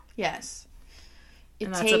nice. Yes.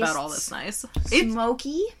 And that's about all that's nice.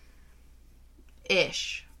 Smoky-ish.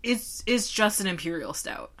 It's just an imperial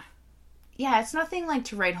stout. Yeah, it's nothing like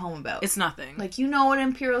to write home about. It's nothing. Like, you know what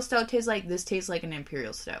imperial stout tastes like? This tastes like an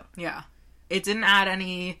imperial stout. Yeah. It didn't add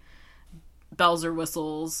any bells or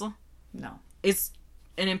whistles. No. It's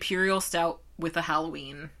an imperial stout with a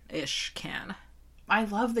Halloween-ish can. I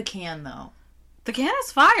love the can, though. The can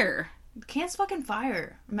is fire. The can's fucking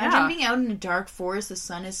fire. Imagine being out in a dark forest, the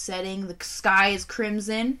sun is setting, the sky is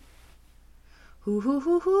crimson. Hoo hoo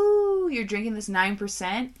hoo hoo. You're drinking this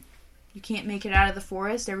 9%. You can't make it out of the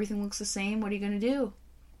forest. Everything looks the same. What are you going to do?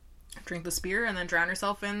 Drink the spear and then drown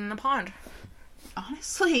yourself in a pond.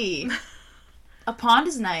 Honestly. A pond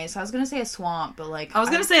is nice. I was going to say a swamp, but like... I was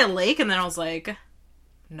going to say a lake, and then I was like,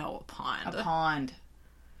 no, a pond. A pond.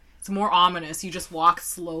 It's more ominous. You just walk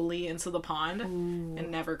slowly into the pond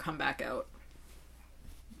and never come back out.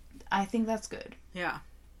 I think that's good. Yeah.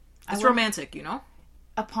 It's romantic, you know?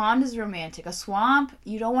 A pond is romantic. A swamp,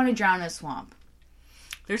 you don't want to drown in a swamp.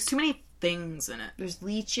 There's too many things in it. There's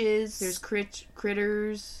leeches, there's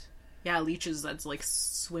critters. Yeah, leeches that's like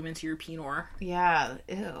swim into your Pinot. Yeah,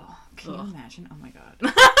 ew. Can you imagine? Oh my god.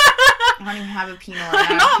 I don't even have a Pinot.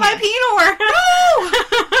 Not my Pinot!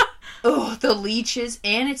 No! Oh, the leeches,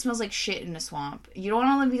 and it smells like shit in a swamp. You don't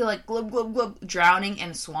want to be like glub glub glub drowning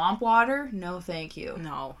in swamp water. No, thank you.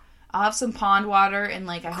 No, I'll have some pond water and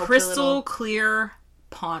like I hope crystal clear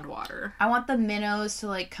pond water. I want the minnows to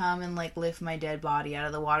like come and like lift my dead body out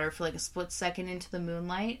of the water for like a split second into the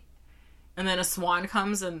moonlight, and then a swan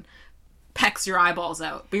comes and pecks your eyeballs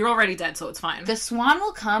out. But you're already dead, so it's fine. The swan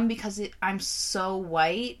will come because I'm so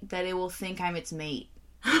white that it will think I'm its mate.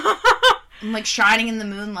 I'm like shining in the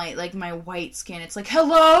moonlight, like my white skin. It's like,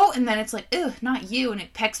 hello! And then it's like, ew, not you. And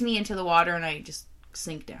it pecks me into the water and I just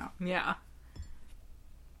sink down. Yeah.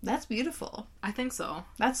 That's beautiful. I think so.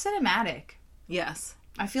 That's cinematic. Yes.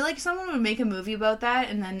 I feel like someone would make a movie about that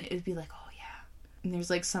and then it'd be like, oh yeah. And there's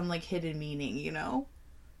like some like hidden meaning, you know?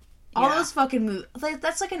 All those fucking movies. Like,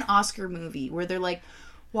 that's like an Oscar movie where they're like,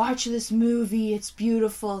 watch this movie, it's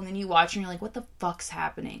beautiful. And then you watch and you're like, what the fuck's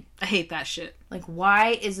happening? I hate that shit. Like,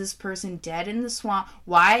 why is this person dead in the swamp?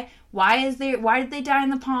 Why did they die in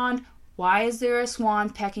the pond? Why is there a swan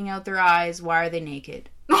pecking out their eyes? Why are they naked?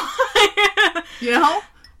 You know?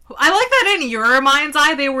 I like that in your mind's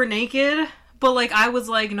eye they were naked, but like I was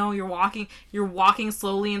like, no, you're walking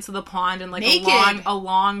slowly into the pond in like a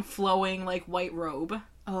long flowing like white robe.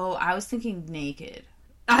 Oh, I was thinking naked.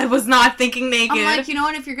 I was not thinking naked. I'm like, you know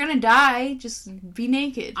what, if you're gonna die, just be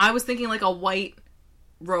naked. I was thinking like a white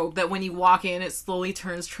robe that when you walk in it slowly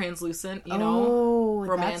turns translucent, you know?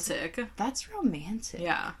 Romantic. That's romantic.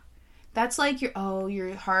 Yeah. That's like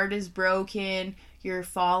your heart is broken, you're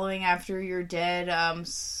following after your dead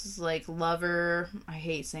like lover. I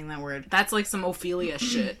hate saying that word. That's like some Ophelia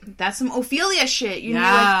shit. That's some Ophelia shit. You're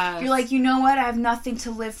like, you know what? I have nothing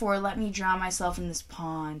to live for. Let me drown myself in this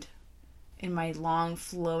pond in my long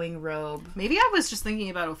flowing robe. Maybe I was just thinking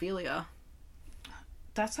about Ophelia.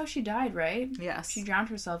 That's how she died, right? Yes. She drowned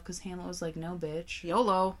herself because Hamlet was like, no, bitch.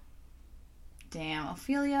 YOLO. Damn,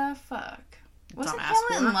 Ophelia, fuck. Wasn't Dumbass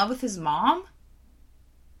Hamlet whore. in love with his mom?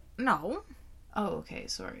 No. Oh, okay,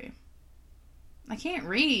 sorry. I can't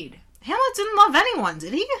read. Hamlet didn't love anyone,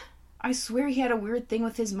 did he? I swear he had a weird thing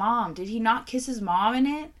with his mom. Did he not kiss his mom in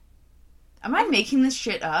it? Am I making this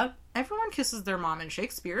shit up? Everyone kisses their mom in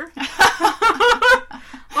Shakespeare.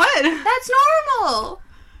 What? That's normal!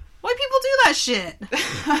 Why people do that shit?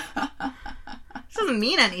 This doesn't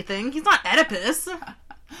mean anything. He's not Oedipus.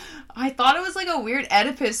 I thought it was like a weird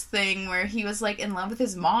Oedipus thing where he was like in love with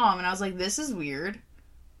his mom, and I was like, this is weird.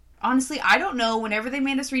 Honestly, I don't know. Whenever they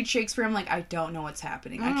made us read Shakespeare, I'm like, I don't know what's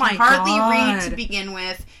happening. I can hardly read to begin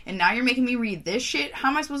with, and now you're making me read this shit? How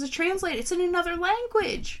am I supposed to translate? It's in another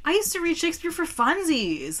language. I used to read Shakespeare for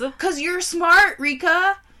funsies. Because you're smart,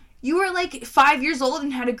 Rika. You were like 5 years old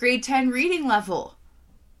and had a grade 10 reading level.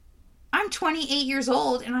 I'm 28 years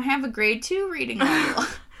old, and I have a grade 2 reading level.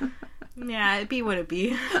 Yeah, it be what it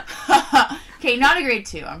be. Okay, not a grade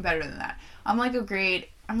 2. I'm better than that. I'm like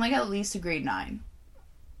at least a grade 9.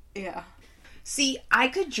 Yeah. See, I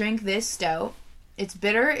could drink this stout. It's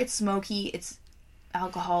bitter, it's smoky, it's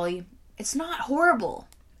alcohol-y. It's not horrible.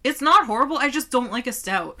 It's not horrible, I just don't like a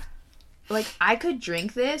stout. Like, I could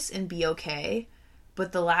drink this and be okay,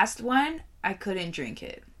 but the last one, I couldn't drink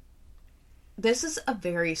it. This is a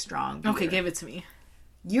very strong beer. Okay, give it to me.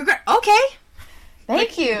 Okay.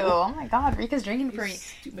 Thank you. Oh my god, Rika's drinking for me.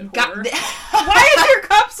 Why is your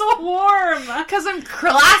cup so warm? Because I'm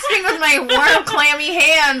clasping with my warm, clammy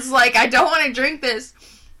hands like I don't want to drink this.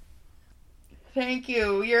 Thank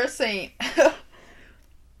you. You're a saint.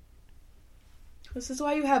 This is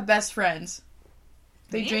why you have best friends.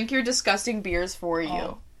 They drink your disgusting beers for you.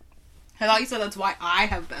 Oh. I thought you said that's why I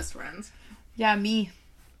have best friends. Yeah, me.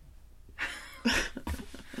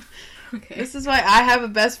 Okay. This is why I have a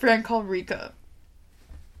best friend called Rika.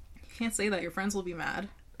 You can't say that. Your friends will be mad.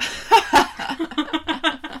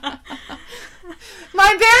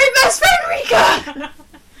 My very best friend, Rika!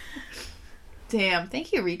 Damn.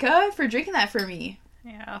 Thank you, Rika, for drinking that for me.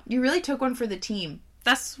 Yeah. You really took one for the team.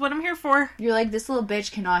 That's what I'm here for. You're like, this little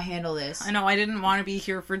bitch cannot handle this. I know, I didn't want to be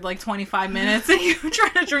here for like 25 minutes and you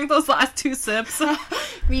trying to drink those last 2 sips.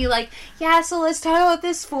 Me like, yeah, so let's talk about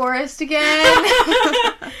this forest again.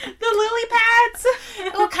 The lily pads.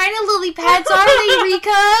 What kind of lily pads are they, Rika?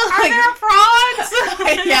 Are there frogs?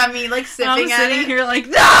 Yeah, me like sipping I'm at sitting it. here like,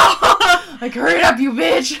 no! Like, hurry it up, you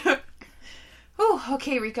bitch. Oh,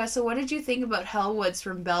 okay, Rika, so what did you think about Hellwoods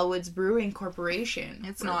from Bellwoods Brewing Corporation?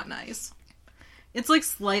 It's not nice. It's, like,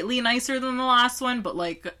 slightly nicer than the last one, but,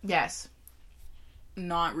 like... Yes.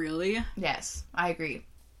 Not really. Yes, I agree.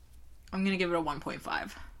 I'm gonna give it a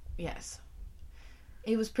 1.5. Yes.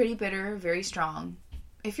 It was pretty bitter, very strong.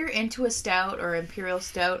 If you're into a stout or imperial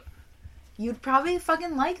stout, you'd probably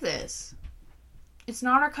fucking like this. It's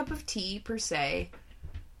not our cup of tea, per se.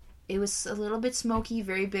 It was a little bit smoky,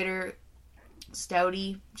 very bitter,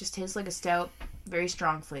 stouty. Just tastes like a stout. Very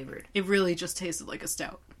strong flavored. It really just tasted like a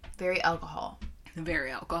stout. Very alcohol.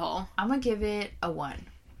 Very alcohol. I'm gonna give it a 1.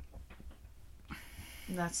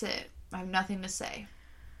 That's it. I have nothing to say.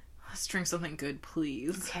 Let's drink something good,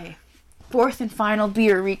 please. Okay. 4th and final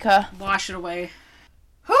beer, Rika. Wash it away.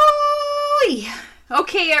 Hooey!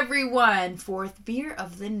 Okay, everyone. 4th beer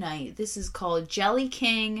of the night. This is called Jelly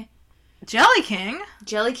King. Jelly King?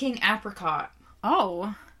 Jelly King Apricot.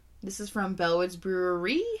 Oh. This is from Bellwoods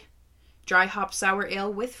Brewery. Dry hop sour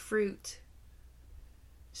ale with fruit.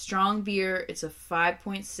 Strong beer. It's a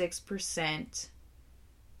 5.6%.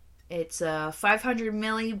 It's a 500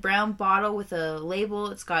 milli brown bottle with a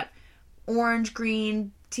label. It's got orange,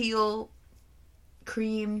 green, teal,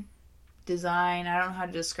 cream design. I don't know how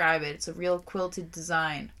to describe it. It's a real quilted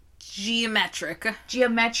design. Geometric.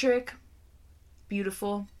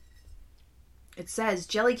 Beautiful. It says,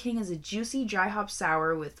 Jelly King is a juicy dry hop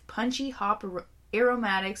sour with punchy hop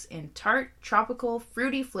aromatics and tart, tropical,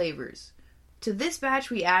 fruity flavors. To this batch,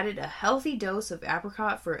 we added a healthy dose of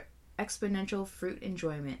apricot for exponential fruit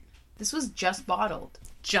enjoyment. This was just bottled.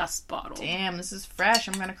 Just bottled. Damn, this is fresh.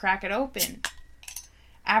 I'm going to crack it open.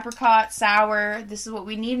 Apricot, sour. This is what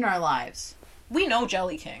we need in our lives. We know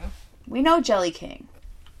Jelly King. We know Jelly King.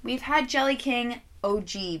 We've had Jelly King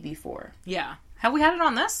OG before. Yeah. Have we had it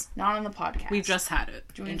on this? Not on the podcast. We've just had it.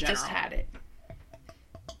 We've just had it.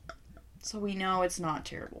 So we know it's not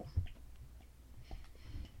terrible.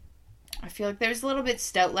 I feel like there's a little bit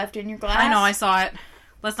stout left in your glass. I know, I saw it.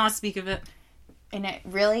 Let's not speak of it. And it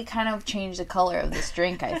really kind of changed the color of this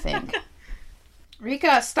drink, I think.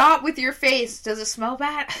 Rika, stop with your face. Does it smell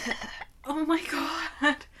bad? Oh my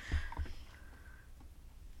god.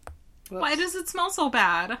 Whoops. Why does it smell so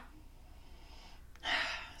bad?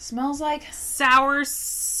 Smells like... Sour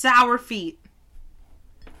feet.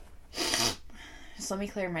 Just let me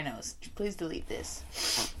clear my nose. Please delete this.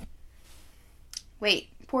 Wait,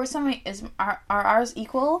 pour some... Are ours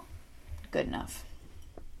equal? Good enough.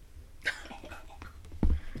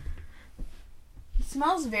 It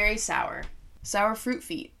smells very sour. Sour fruit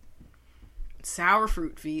feet. Sour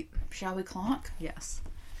fruit feet. Shall we clonk? Yes.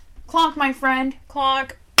 Clonk, my friend.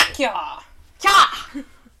 Clonk. Kya! Kya!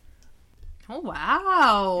 Oh,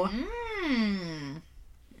 wow.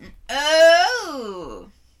 Oh.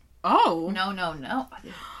 Oh. No.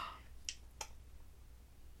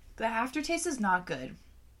 The aftertaste is not good.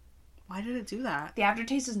 Why did it do that? The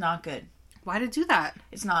aftertaste is not good. Why did it do that?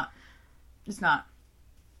 It's not.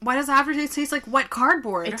 Why does the aftertaste taste like wet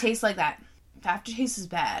cardboard? It tastes like that. The aftertaste is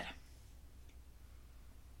bad.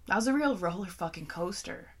 That was a real roller fucking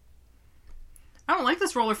coaster. I don't like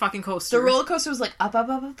this roller fucking coaster. The roller coaster was like up,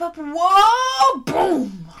 whoa,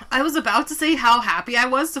 boom. I was about to say how happy I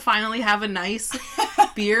was to finally have a nice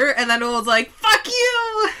beer, and then it was like, fuck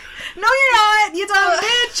you! No, you're not, you dumb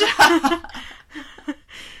bitch!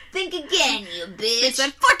 Think again, you bitch. It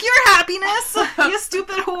said, fuck your happiness, you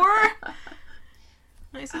stupid whore!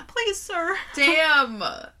 I said, please, sir. Damn.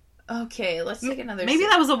 Okay, let's take another Maybe sip.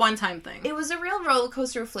 that was a one-time thing. It was a real roller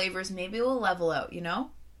coaster of flavors. Maybe it will level out, you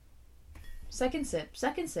know? Second sip.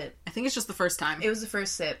 I think it's just the first time. It was the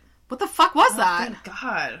first sip. What the fuck was that? Thank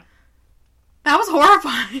God. That was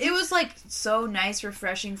horrifying. It was like so nice,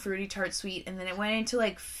 refreshing, fruity, tart, sweet, and then it went into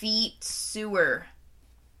like feet sewer.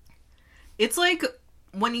 It's like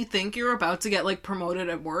when you think you're about to get like promoted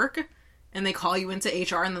at work and they call you into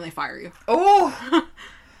HR and then they fire you. Oh!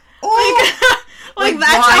 Oh! Like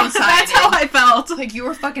that's how I felt. Like you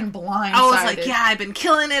were fucking blindsided. I was like, yeah, I've been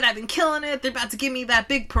killing it. They're about to give me that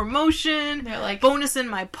big promotion. They're like, bonus in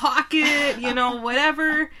my pocket, you know,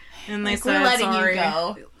 whatever. And they like, said, we're letting sorry, you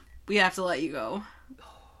go. we have to let you go.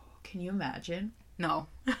 Can you imagine? No.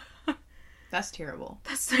 That's terrible.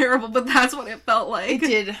 That's terrible, but that's what it felt like. It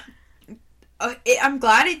did. I'm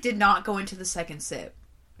glad it did not go into the second sip.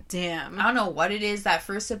 Damn. I don't know what it is. That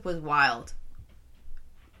first sip was wild.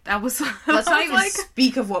 That was... Let's not even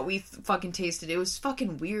speak of what we fucking tasted. It was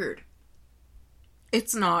fucking weird.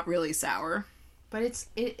 It's not really sour. But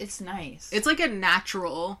it's nice. It's like a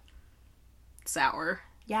natural sour.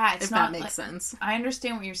 Yeah, it's if not... that makes sense. I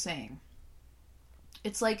understand what you're saying.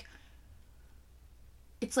 It's like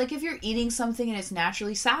if you're eating something and it's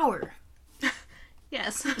naturally sour.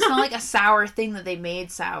 Yes. It's not like a sour thing that they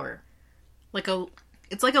made sour.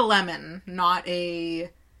 It's like a lemon, not a...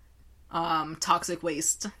 toxic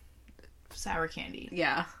waste. Sour candy.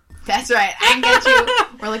 Yeah. That's right. I can get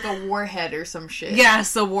you. Or like a warhead or some shit.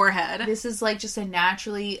 Yes, a warhead. This is like just it's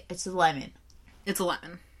a lemon. It's a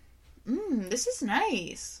lemon. This is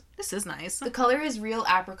nice. This is nice. The color is real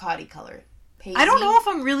apricot-y color. Paisley. I don't know if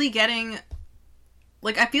I'm really getting...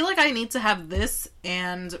 Like, I feel like I need to have this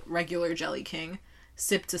and regular Jelly King.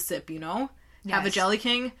 Sip to sip, you know? Yes. Have a Jelly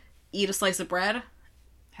King, eat a slice of bread,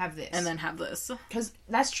 have this. and then have this. Because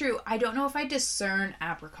that's true. I don't know if I discern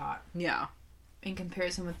apricot. Yeah. In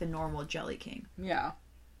comparison with the normal Jelly King. Yeah.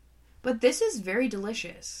 But this is very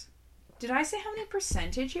delicious. Did I say how many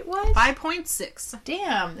percentage it was? 5.6.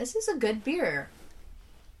 Damn, this is a good beer.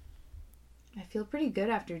 I feel pretty good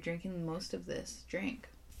after drinking most of this drink.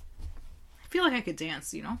 I feel like I could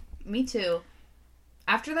dance, you know? Me too.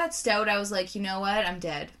 After that stout, I was like, you know what? I'm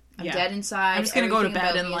dead. I'm dead inside. I'm just gonna go to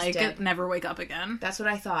bed and, like, never wake up again. That's what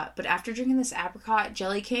I thought. But after drinking this apricot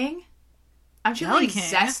Jelly King, I'm feeling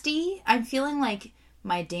zesty. I'm feeling like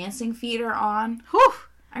my dancing feet are on. Whew!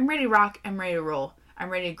 I'm ready to rock. I'm ready to roll. I'm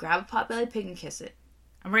ready to grab a potbelly pig and kiss it.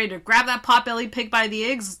 I'm ready to grab that potbelly pig by the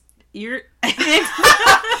eggs. By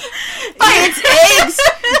its eggs!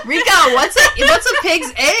 Rika, what's a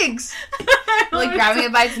pig's eggs? Like grabbing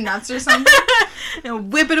it by its nuts or something?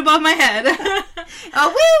 And whip it above my head. Oh,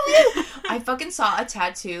 woo, woo! I fucking saw a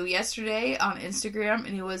tattoo yesterday on Instagram,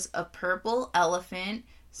 and it was a purple elephant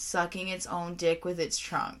sucking its own dick with its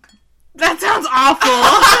trunk. That sounds awful.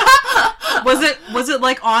 Was it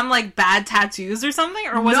like on like bad tattoos or something,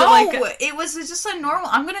 or was it was just a normal?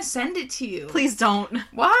 I'm gonna send it to you. Please don't.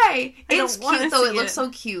 Why? It's cute though. It looks so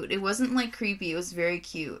cute. It wasn't like creepy. It was very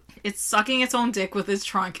cute. It's sucking its own dick with its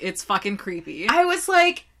trunk. It's fucking creepy. I was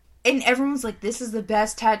like, and everyone was like, "This is the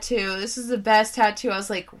best tattoo. This is the best tattoo." I was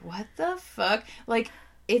like, "What the fuck?" Like,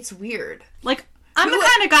 it's weird. Like, I'm the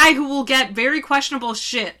kind of guy who will get very questionable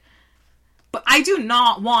shit. But I do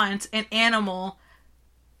not want an animal.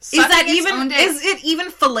 Is it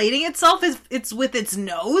even filleting itself? It's with its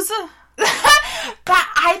nose? But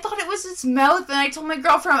I thought it was its mouth, and I told my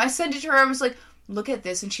girlfriend, I sent it to her, I was like, look at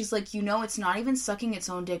this, and she's like, it's not even sucking its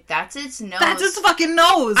own dick, that's its nose. That's its fucking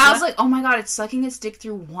nose! I was like, oh my god, it's sucking its dick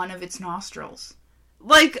through one of its nostrils.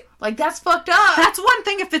 Like that's fucked up. That's one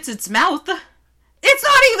thing if it's its mouth. It's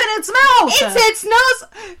not even its mouth! It's its nose!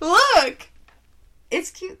 Look!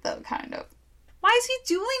 It's cute, though, kind of. Why is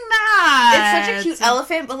he doing that? It's such a cute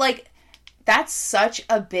elephant, but, like, that's such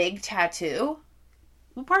a big tattoo.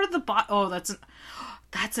 What part of the body? Oh, that's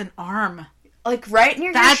an arm. Like, right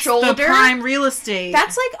near That's your shoulder. the prime real estate.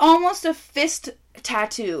 That's, like, almost a fist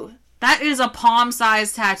tattoo. That is a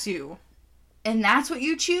palm-sized tattoo. And that's what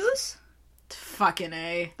you choose? Fucking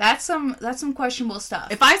A. That's some questionable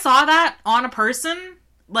stuff. If I saw that on a person,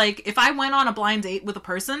 like, if I went on a blind date with a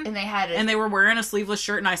person And they had it. and they were wearing a sleeveless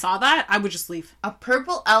shirt and I saw that, I would just leave. A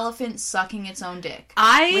purple elephant sucking its own dick.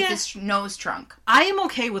 With its nose trunk. I am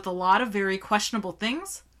okay with a lot of very questionable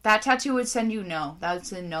things. That tattoo would send you no.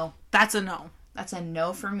 That's a no. That's a no. That's a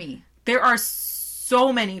no for me. There are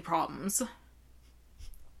so many problems.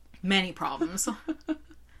 Many problems.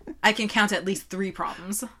 I can count at least 3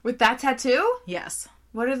 problems. With that tattoo? Yes.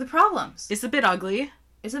 What are the problems? It's a bit ugly.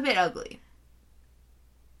 It's a bit ugly.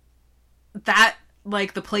 That,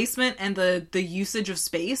 like, the placement and the usage of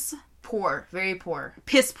space. Poor. Very poor.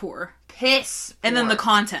 Piss poor. Piss poor. And then the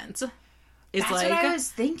content is That's like... what I was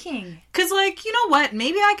thinking. Because, like, you know what?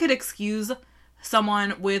 Maybe I could excuse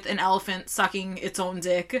someone with an elephant sucking its own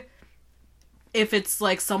dick if it's,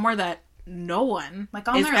 like, somewhere that no one... Like,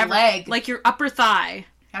 on their leg. Like, your upper thigh.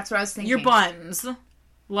 That's what I was thinking. Your buns.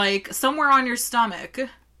 Like, somewhere on your stomach.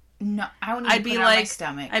 No, I wouldn't even put it on my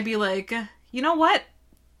stomach. I'd be like, you know what?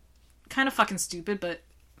 Kind of fucking stupid, but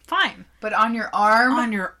fine. But on your arm?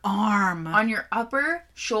 On your arm. On your upper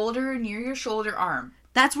shoulder, near your shoulder arm.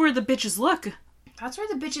 That's where the bitches look. That's where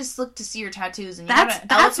the bitches look to see your tattoos. And That's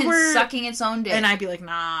elephant where... sucking its own dick. And I'd be like,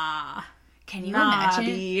 nah. Can you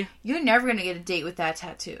imagine? You're never going to get a date with that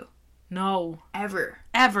tattoo. No. Ever.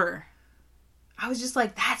 Ever. I was just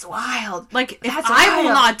like, that's wild. Like, if that's I wild.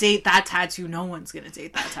 will not date that tattoo, no one's gonna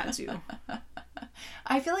date that tattoo.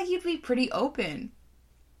 I feel like you'd be pretty open.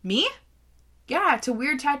 Me? Yeah, to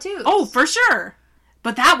weird tattoos. Oh, for sure.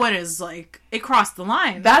 But that one is, like, it crossed the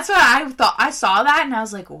line. That's what I thought. I saw that and I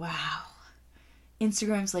was like, wow.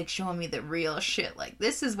 Instagram's, like, showing me the real shit. Like,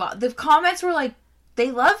 this is wild. The comments were like, they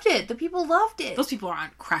loved it. The people loved it. Those people are on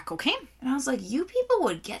crack cocaine. And I was like, you people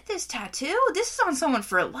would get this tattoo? This is on someone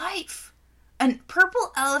for life. A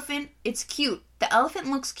purple elephant, it's cute. The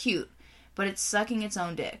elephant looks cute, but it's sucking its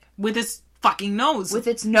own dick. With its fucking nose. With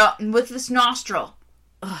its nostril.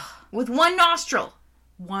 Ugh. With one nostril.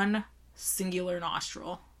 One singular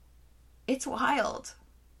nostril. It's wild.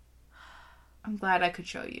 I'm glad I could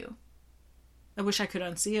show you. I wish I could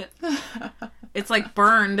unsee it. It's like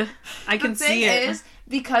burned. I can see it. The thing is,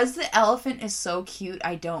 because the elephant is so cute,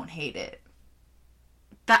 I don't hate it.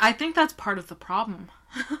 I think that's part of the problem.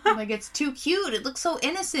 Like, it's too cute. It looks so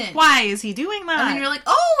innocent. Why is he doing that? And then you're like,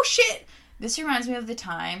 oh, shit. This reminds me of the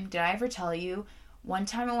time, did I ever tell you, one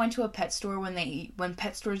time I went to a pet store when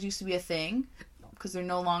pet stores used to be a thing, because they're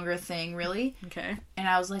no longer a thing, really. Okay. And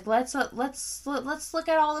I was like, let's look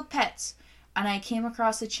at all the pets. And I came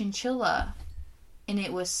across a chinchilla, and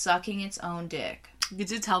it was sucking its own dick. You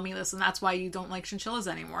did tell me this, and that's why you don't like chinchillas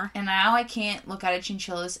anymore. And now I can't look at a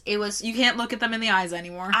chinchilla. You can't look at them in the eyes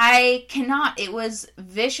anymore. I cannot. It was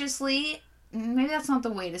viciously... Maybe that's not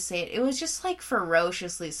the way to say it. It was just, like,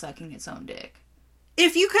 ferociously sucking its own dick.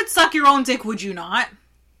 If you could suck your own dick, would you not?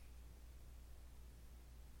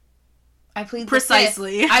 I plead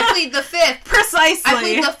Precisely. the fifth. I plead the fifth. Precisely. I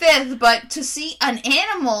plead the fifth, but to see an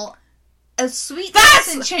animal, a sweet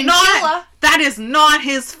innocent chinchilla... That is not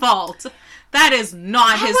his fault. That is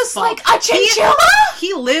not his fault. I was like, a chinchilla?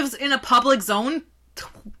 He lives in a public zone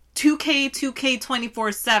 2K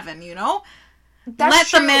 24/7, you know? Let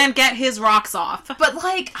the man get his rocks off. But,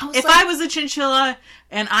 like, if I was a chinchilla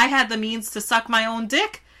and I had the means to suck my own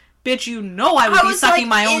dick, bitch, you know I would be sucking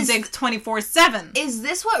my own dick 24/7. Is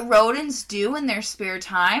this what rodents do in their spare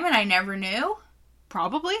time and I never knew?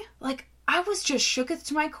 Probably. Like, I was just shooketh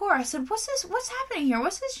to my core. I said, what's this? What's happening here?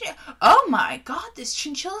 What's this? Oh my god, this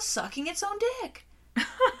chinchilla's sucking its own dick.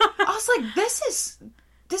 I was like, this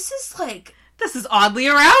is like... This is oddly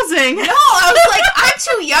arousing. No, I was like, I'm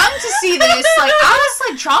too young to see this. Like, I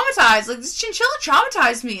was like traumatized. Like, this chinchilla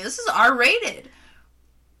traumatized me. This is R-rated.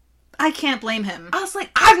 I can't blame him. I was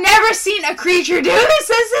like, I've never seen a creature do this.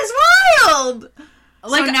 This is wild.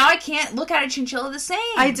 Like, so now I can't look at a chinchilla the same.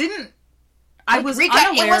 I didn't. I was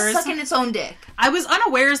unawares. It was sucking its own dick. I was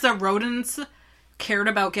unawares that rodents cared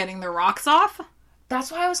about getting their rocks off.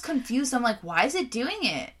 That's why I was confused. I'm like, why is it doing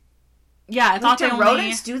it? Yeah, I thought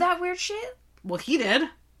rodents do that weird shit? Well, he did.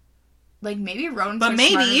 Like, maybe rodents are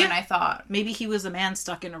smarter than I thought. Maybe he was a man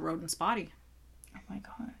stuck in a rodent's body. Oh my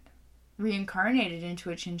god. Reincarnated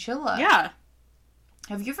into a chinchilla. Yeah.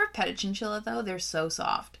 Have you ever pet a chinchilla, though? They're so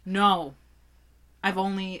soft. No. I've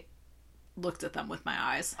only looked at them with my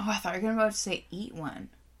eyes. Oh, I thought you were about to say eat one.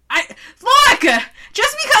 Look!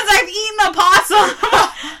 Just because I've eaten a possum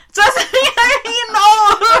doesn't mean I've eaten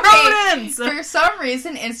all of the rodents! For some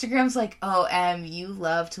reason, Instagram's like, oh, you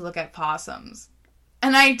love to look at possums.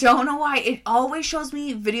 And I don't know why. It always shows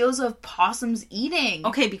me videos of possums eating.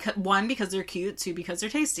 Okay, because they're cute, 2, because they're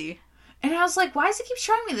tasty. And I was like, why does it keep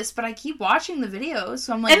showing me this? But I keep watching the videos,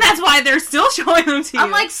 so I'm like... And that's why they're still showing them to you.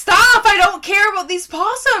 I'm like, stop! I don't care about these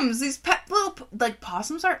possums! These little... Like,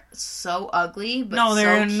 possums are so ugly, but no,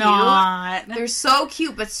 they're so cute. not. They're so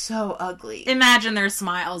cute, but so ugly. Imagine their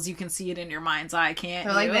smiles. You can see it in your mind's eye, can't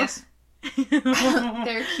They're you? like this.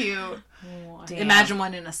 They're cute. Damn. Imagine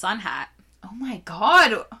one in a sun hat. Oh my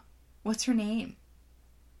god! What's her name?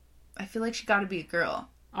 I feel like she gotta be a girl.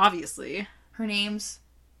 Obviously. Her name's...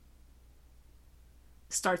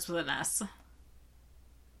 Starts with an S.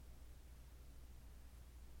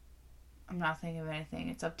 I'm not thinking of anything.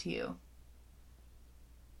 It's up to you.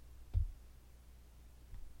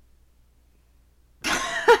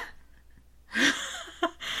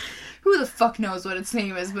 Who the fuck knows what its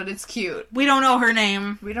name is, but it's cute. We don't know her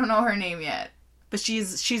name. We don't know her name yet. But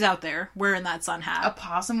she's out there wearing that sun hat. A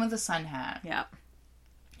possum with a sun hat. Yeah.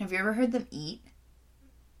 Have you ever heard them eat?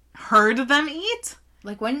 Heard them eat?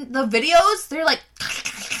 Like when the videos, they're like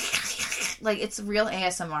it's real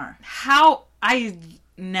ASMR. How? I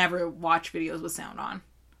never watch videos with sound on.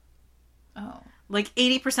 Oh. Like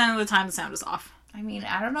 80% of the time the sound is off. I mean,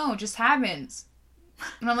 I don't know. It just happens.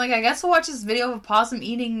 And I'm like, I guess I'll watch this video of a possum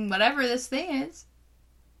eating whatever this thing is.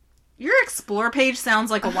 Your Explore page sounds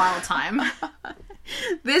like a wild time.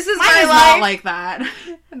 This is Mine my is life. not like that.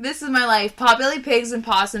 This is my life. Potbelly pigs and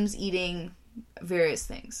possums eating various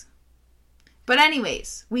things. But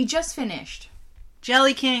anyways, we just finished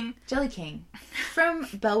Jelly King. Jelly King from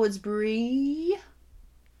Bellwoods Brewery.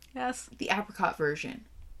 Yes. The apricot version.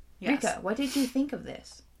 Yes. Rika, what did you think of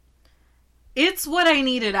this? It's what I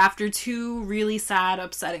needed after 2 really sad,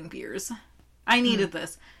 upsetting beers. I needed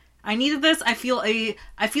this. I needed this. I feel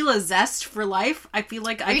a zest for life. I feel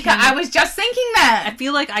like Rika, I was just thinking that. I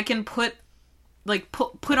feel like I can put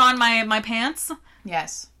on my pants.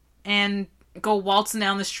 Yes. And go waltzing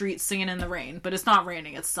down the street singing in the rain. But it's not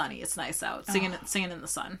raining. It's sunny. It's nice out. Singing in the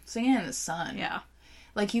sun. Singing in the sun. Yeah.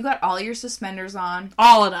 Like you got all your suspenders on.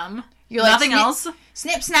 All of them. You're like, nothing else.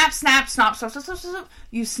 Snip, snap, snap, snap, snap, snap, snap, snap.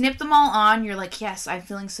 You snip them all on. You're like, yes, I'm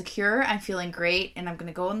feeling secure. I'm feeling great. And I'm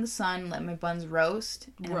going to go in the sun, let my buns roast.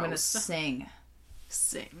 And I'm going to sing.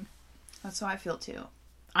 Sing. That's how I feel too.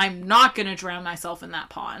 I'm not going to drown myself in that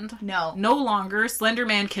pond. No. No longer. Slender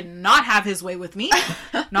Man cannot have his way with me.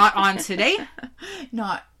 Not on today.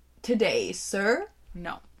 Not today, sir.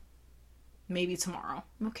 No. Maybe tomorrow.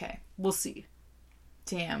 Okay. We'll see.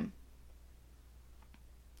 Damn.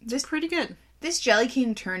 This pretty good. This Jelly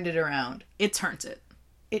King turned it around. It turned it.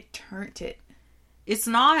 It turned it. It's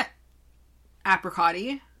not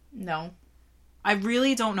apricot-y. No. I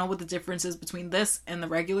really don't know what the difference is between this and the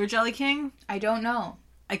regular Jelly King. I don't know.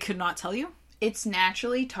 I could not tell you. It's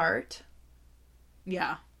naturally tart.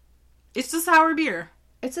 Yeah. It's a sour beer.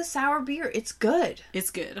 It's a sour beer. It's good. It's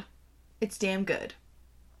good. It's damn good.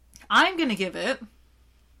 I'm going to give it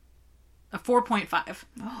a 4.5.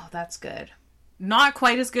 Oh, that's good. Not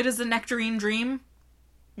quite as good as the Nectarine Dream,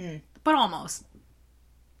 but almost.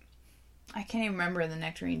 I can't even remember the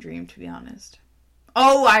Nectarine Dream, to be honest.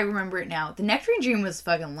 Oh, I remember it now. The Nectarine Dream was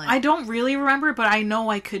fucking lit. I don't really remember, but I know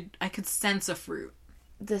I could sense a fruit.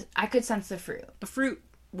 I could sense the fruit. The fruit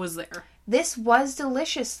was there. This was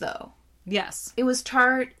delicious, though. Yes. It was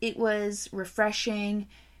tart. It was refreshing.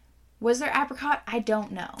 Was there apricot? I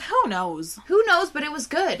don't know. Who knows? Who knows, but it was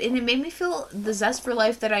good. And it made me feel the zest for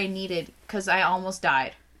life that I needed, because I almost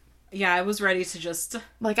died. Yeah, I was ready to just...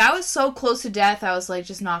 Like, I was so close to death, I was like,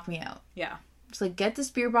 just knock me out. Yeah. Just like, get this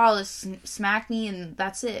beer bottle, smack me, and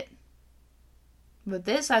that's it. But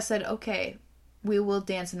this, I said, okay, we will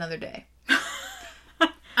dance another day.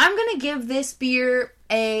 I'm gonna give this beer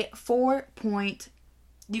a 4.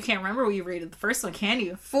 You can't remember what you rated the first one, can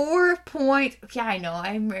you? 4. Yeah, I know.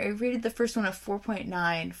 I rated the first one a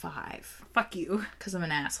 4.95. Fuck you. Because I'm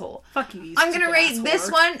an asshole. Fuck you. I'm gonna rate this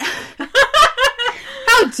one.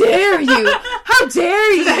 How dare you? How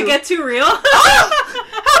dare you? Did that get too real? Oh,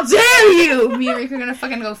 how dare you? Me and Rick are gonna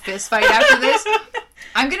fucking go fist fight after this.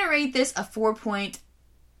 I'm gonna rate this a 4.5.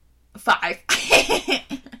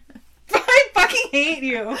 I fucking hate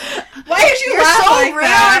you. Why did you You're laugh so like rude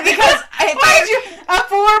that? because Why did you... A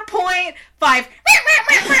 4.5.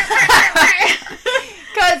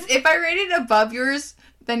 Because if I rated above yours,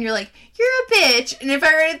 then you're like, you're a bitch. And if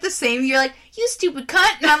I rated the same, you're like, you stupid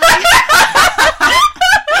cunt. And I'm like...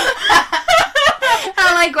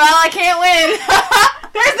 I'm like, well, I can't win.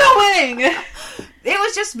 There's no winning. It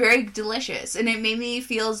was just very delicious. And it made me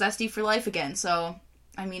feel zesty for life again. So,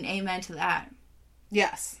 I mean, amen to that.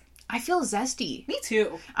 Yes. I feel zesty. Me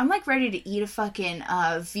too. I'm like ready to eat a fucking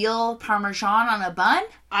veal parmesan on a bun.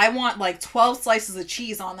 I want like 12 slices of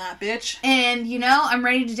cheese on that bitch. And, you know, I'm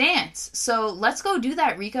ready to dance. So let's go do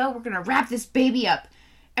that, Rico. We're going to wrap this baby up.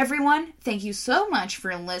 Everyone, thank you so much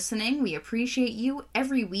for listening. We appreciate you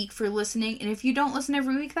every week for listening. And if you don't listen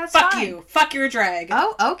every week, that's fine. Fuck you. Fuck your drag.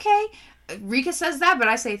 Oh, okay. Rika says that, but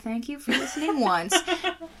I say thank you for listening once.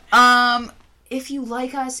 If you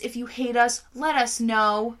like us, if you hate us, let us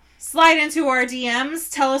know. Slide into our DMs.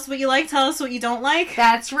 Tell us what you like. Tell us what you don't like.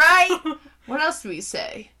 That's right. What else do we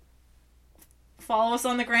say? Follow us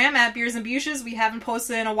on the gram at Beers and Bushes. We haven't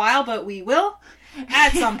posted in a while, but we will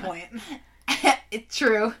at some point. It's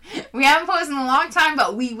true. We haven't posted in a long time,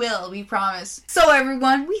 but we will. We promise. So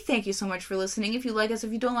everyone, we thank you so much for listening. If you like us,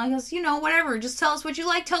 if you don't like us, you know, whatever. Just tell us what you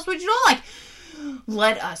like. Tell us what you don't like.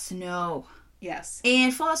 Let us know. Yes.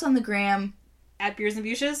 And follow us on the gram. At Beers and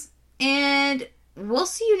Bushes. And we'll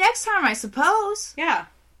see you next time, I suppose. Yeah.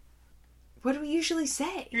 What do we usually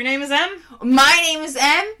say? Your name is M. My name is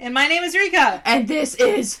M. And my name is Rika. And this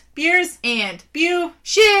is Beers and Bew.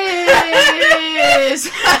 Shiz!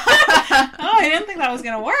 Oh, I didn't think that was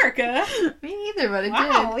going to work. Me neither, but it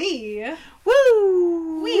Wow. did. Woo! Woo!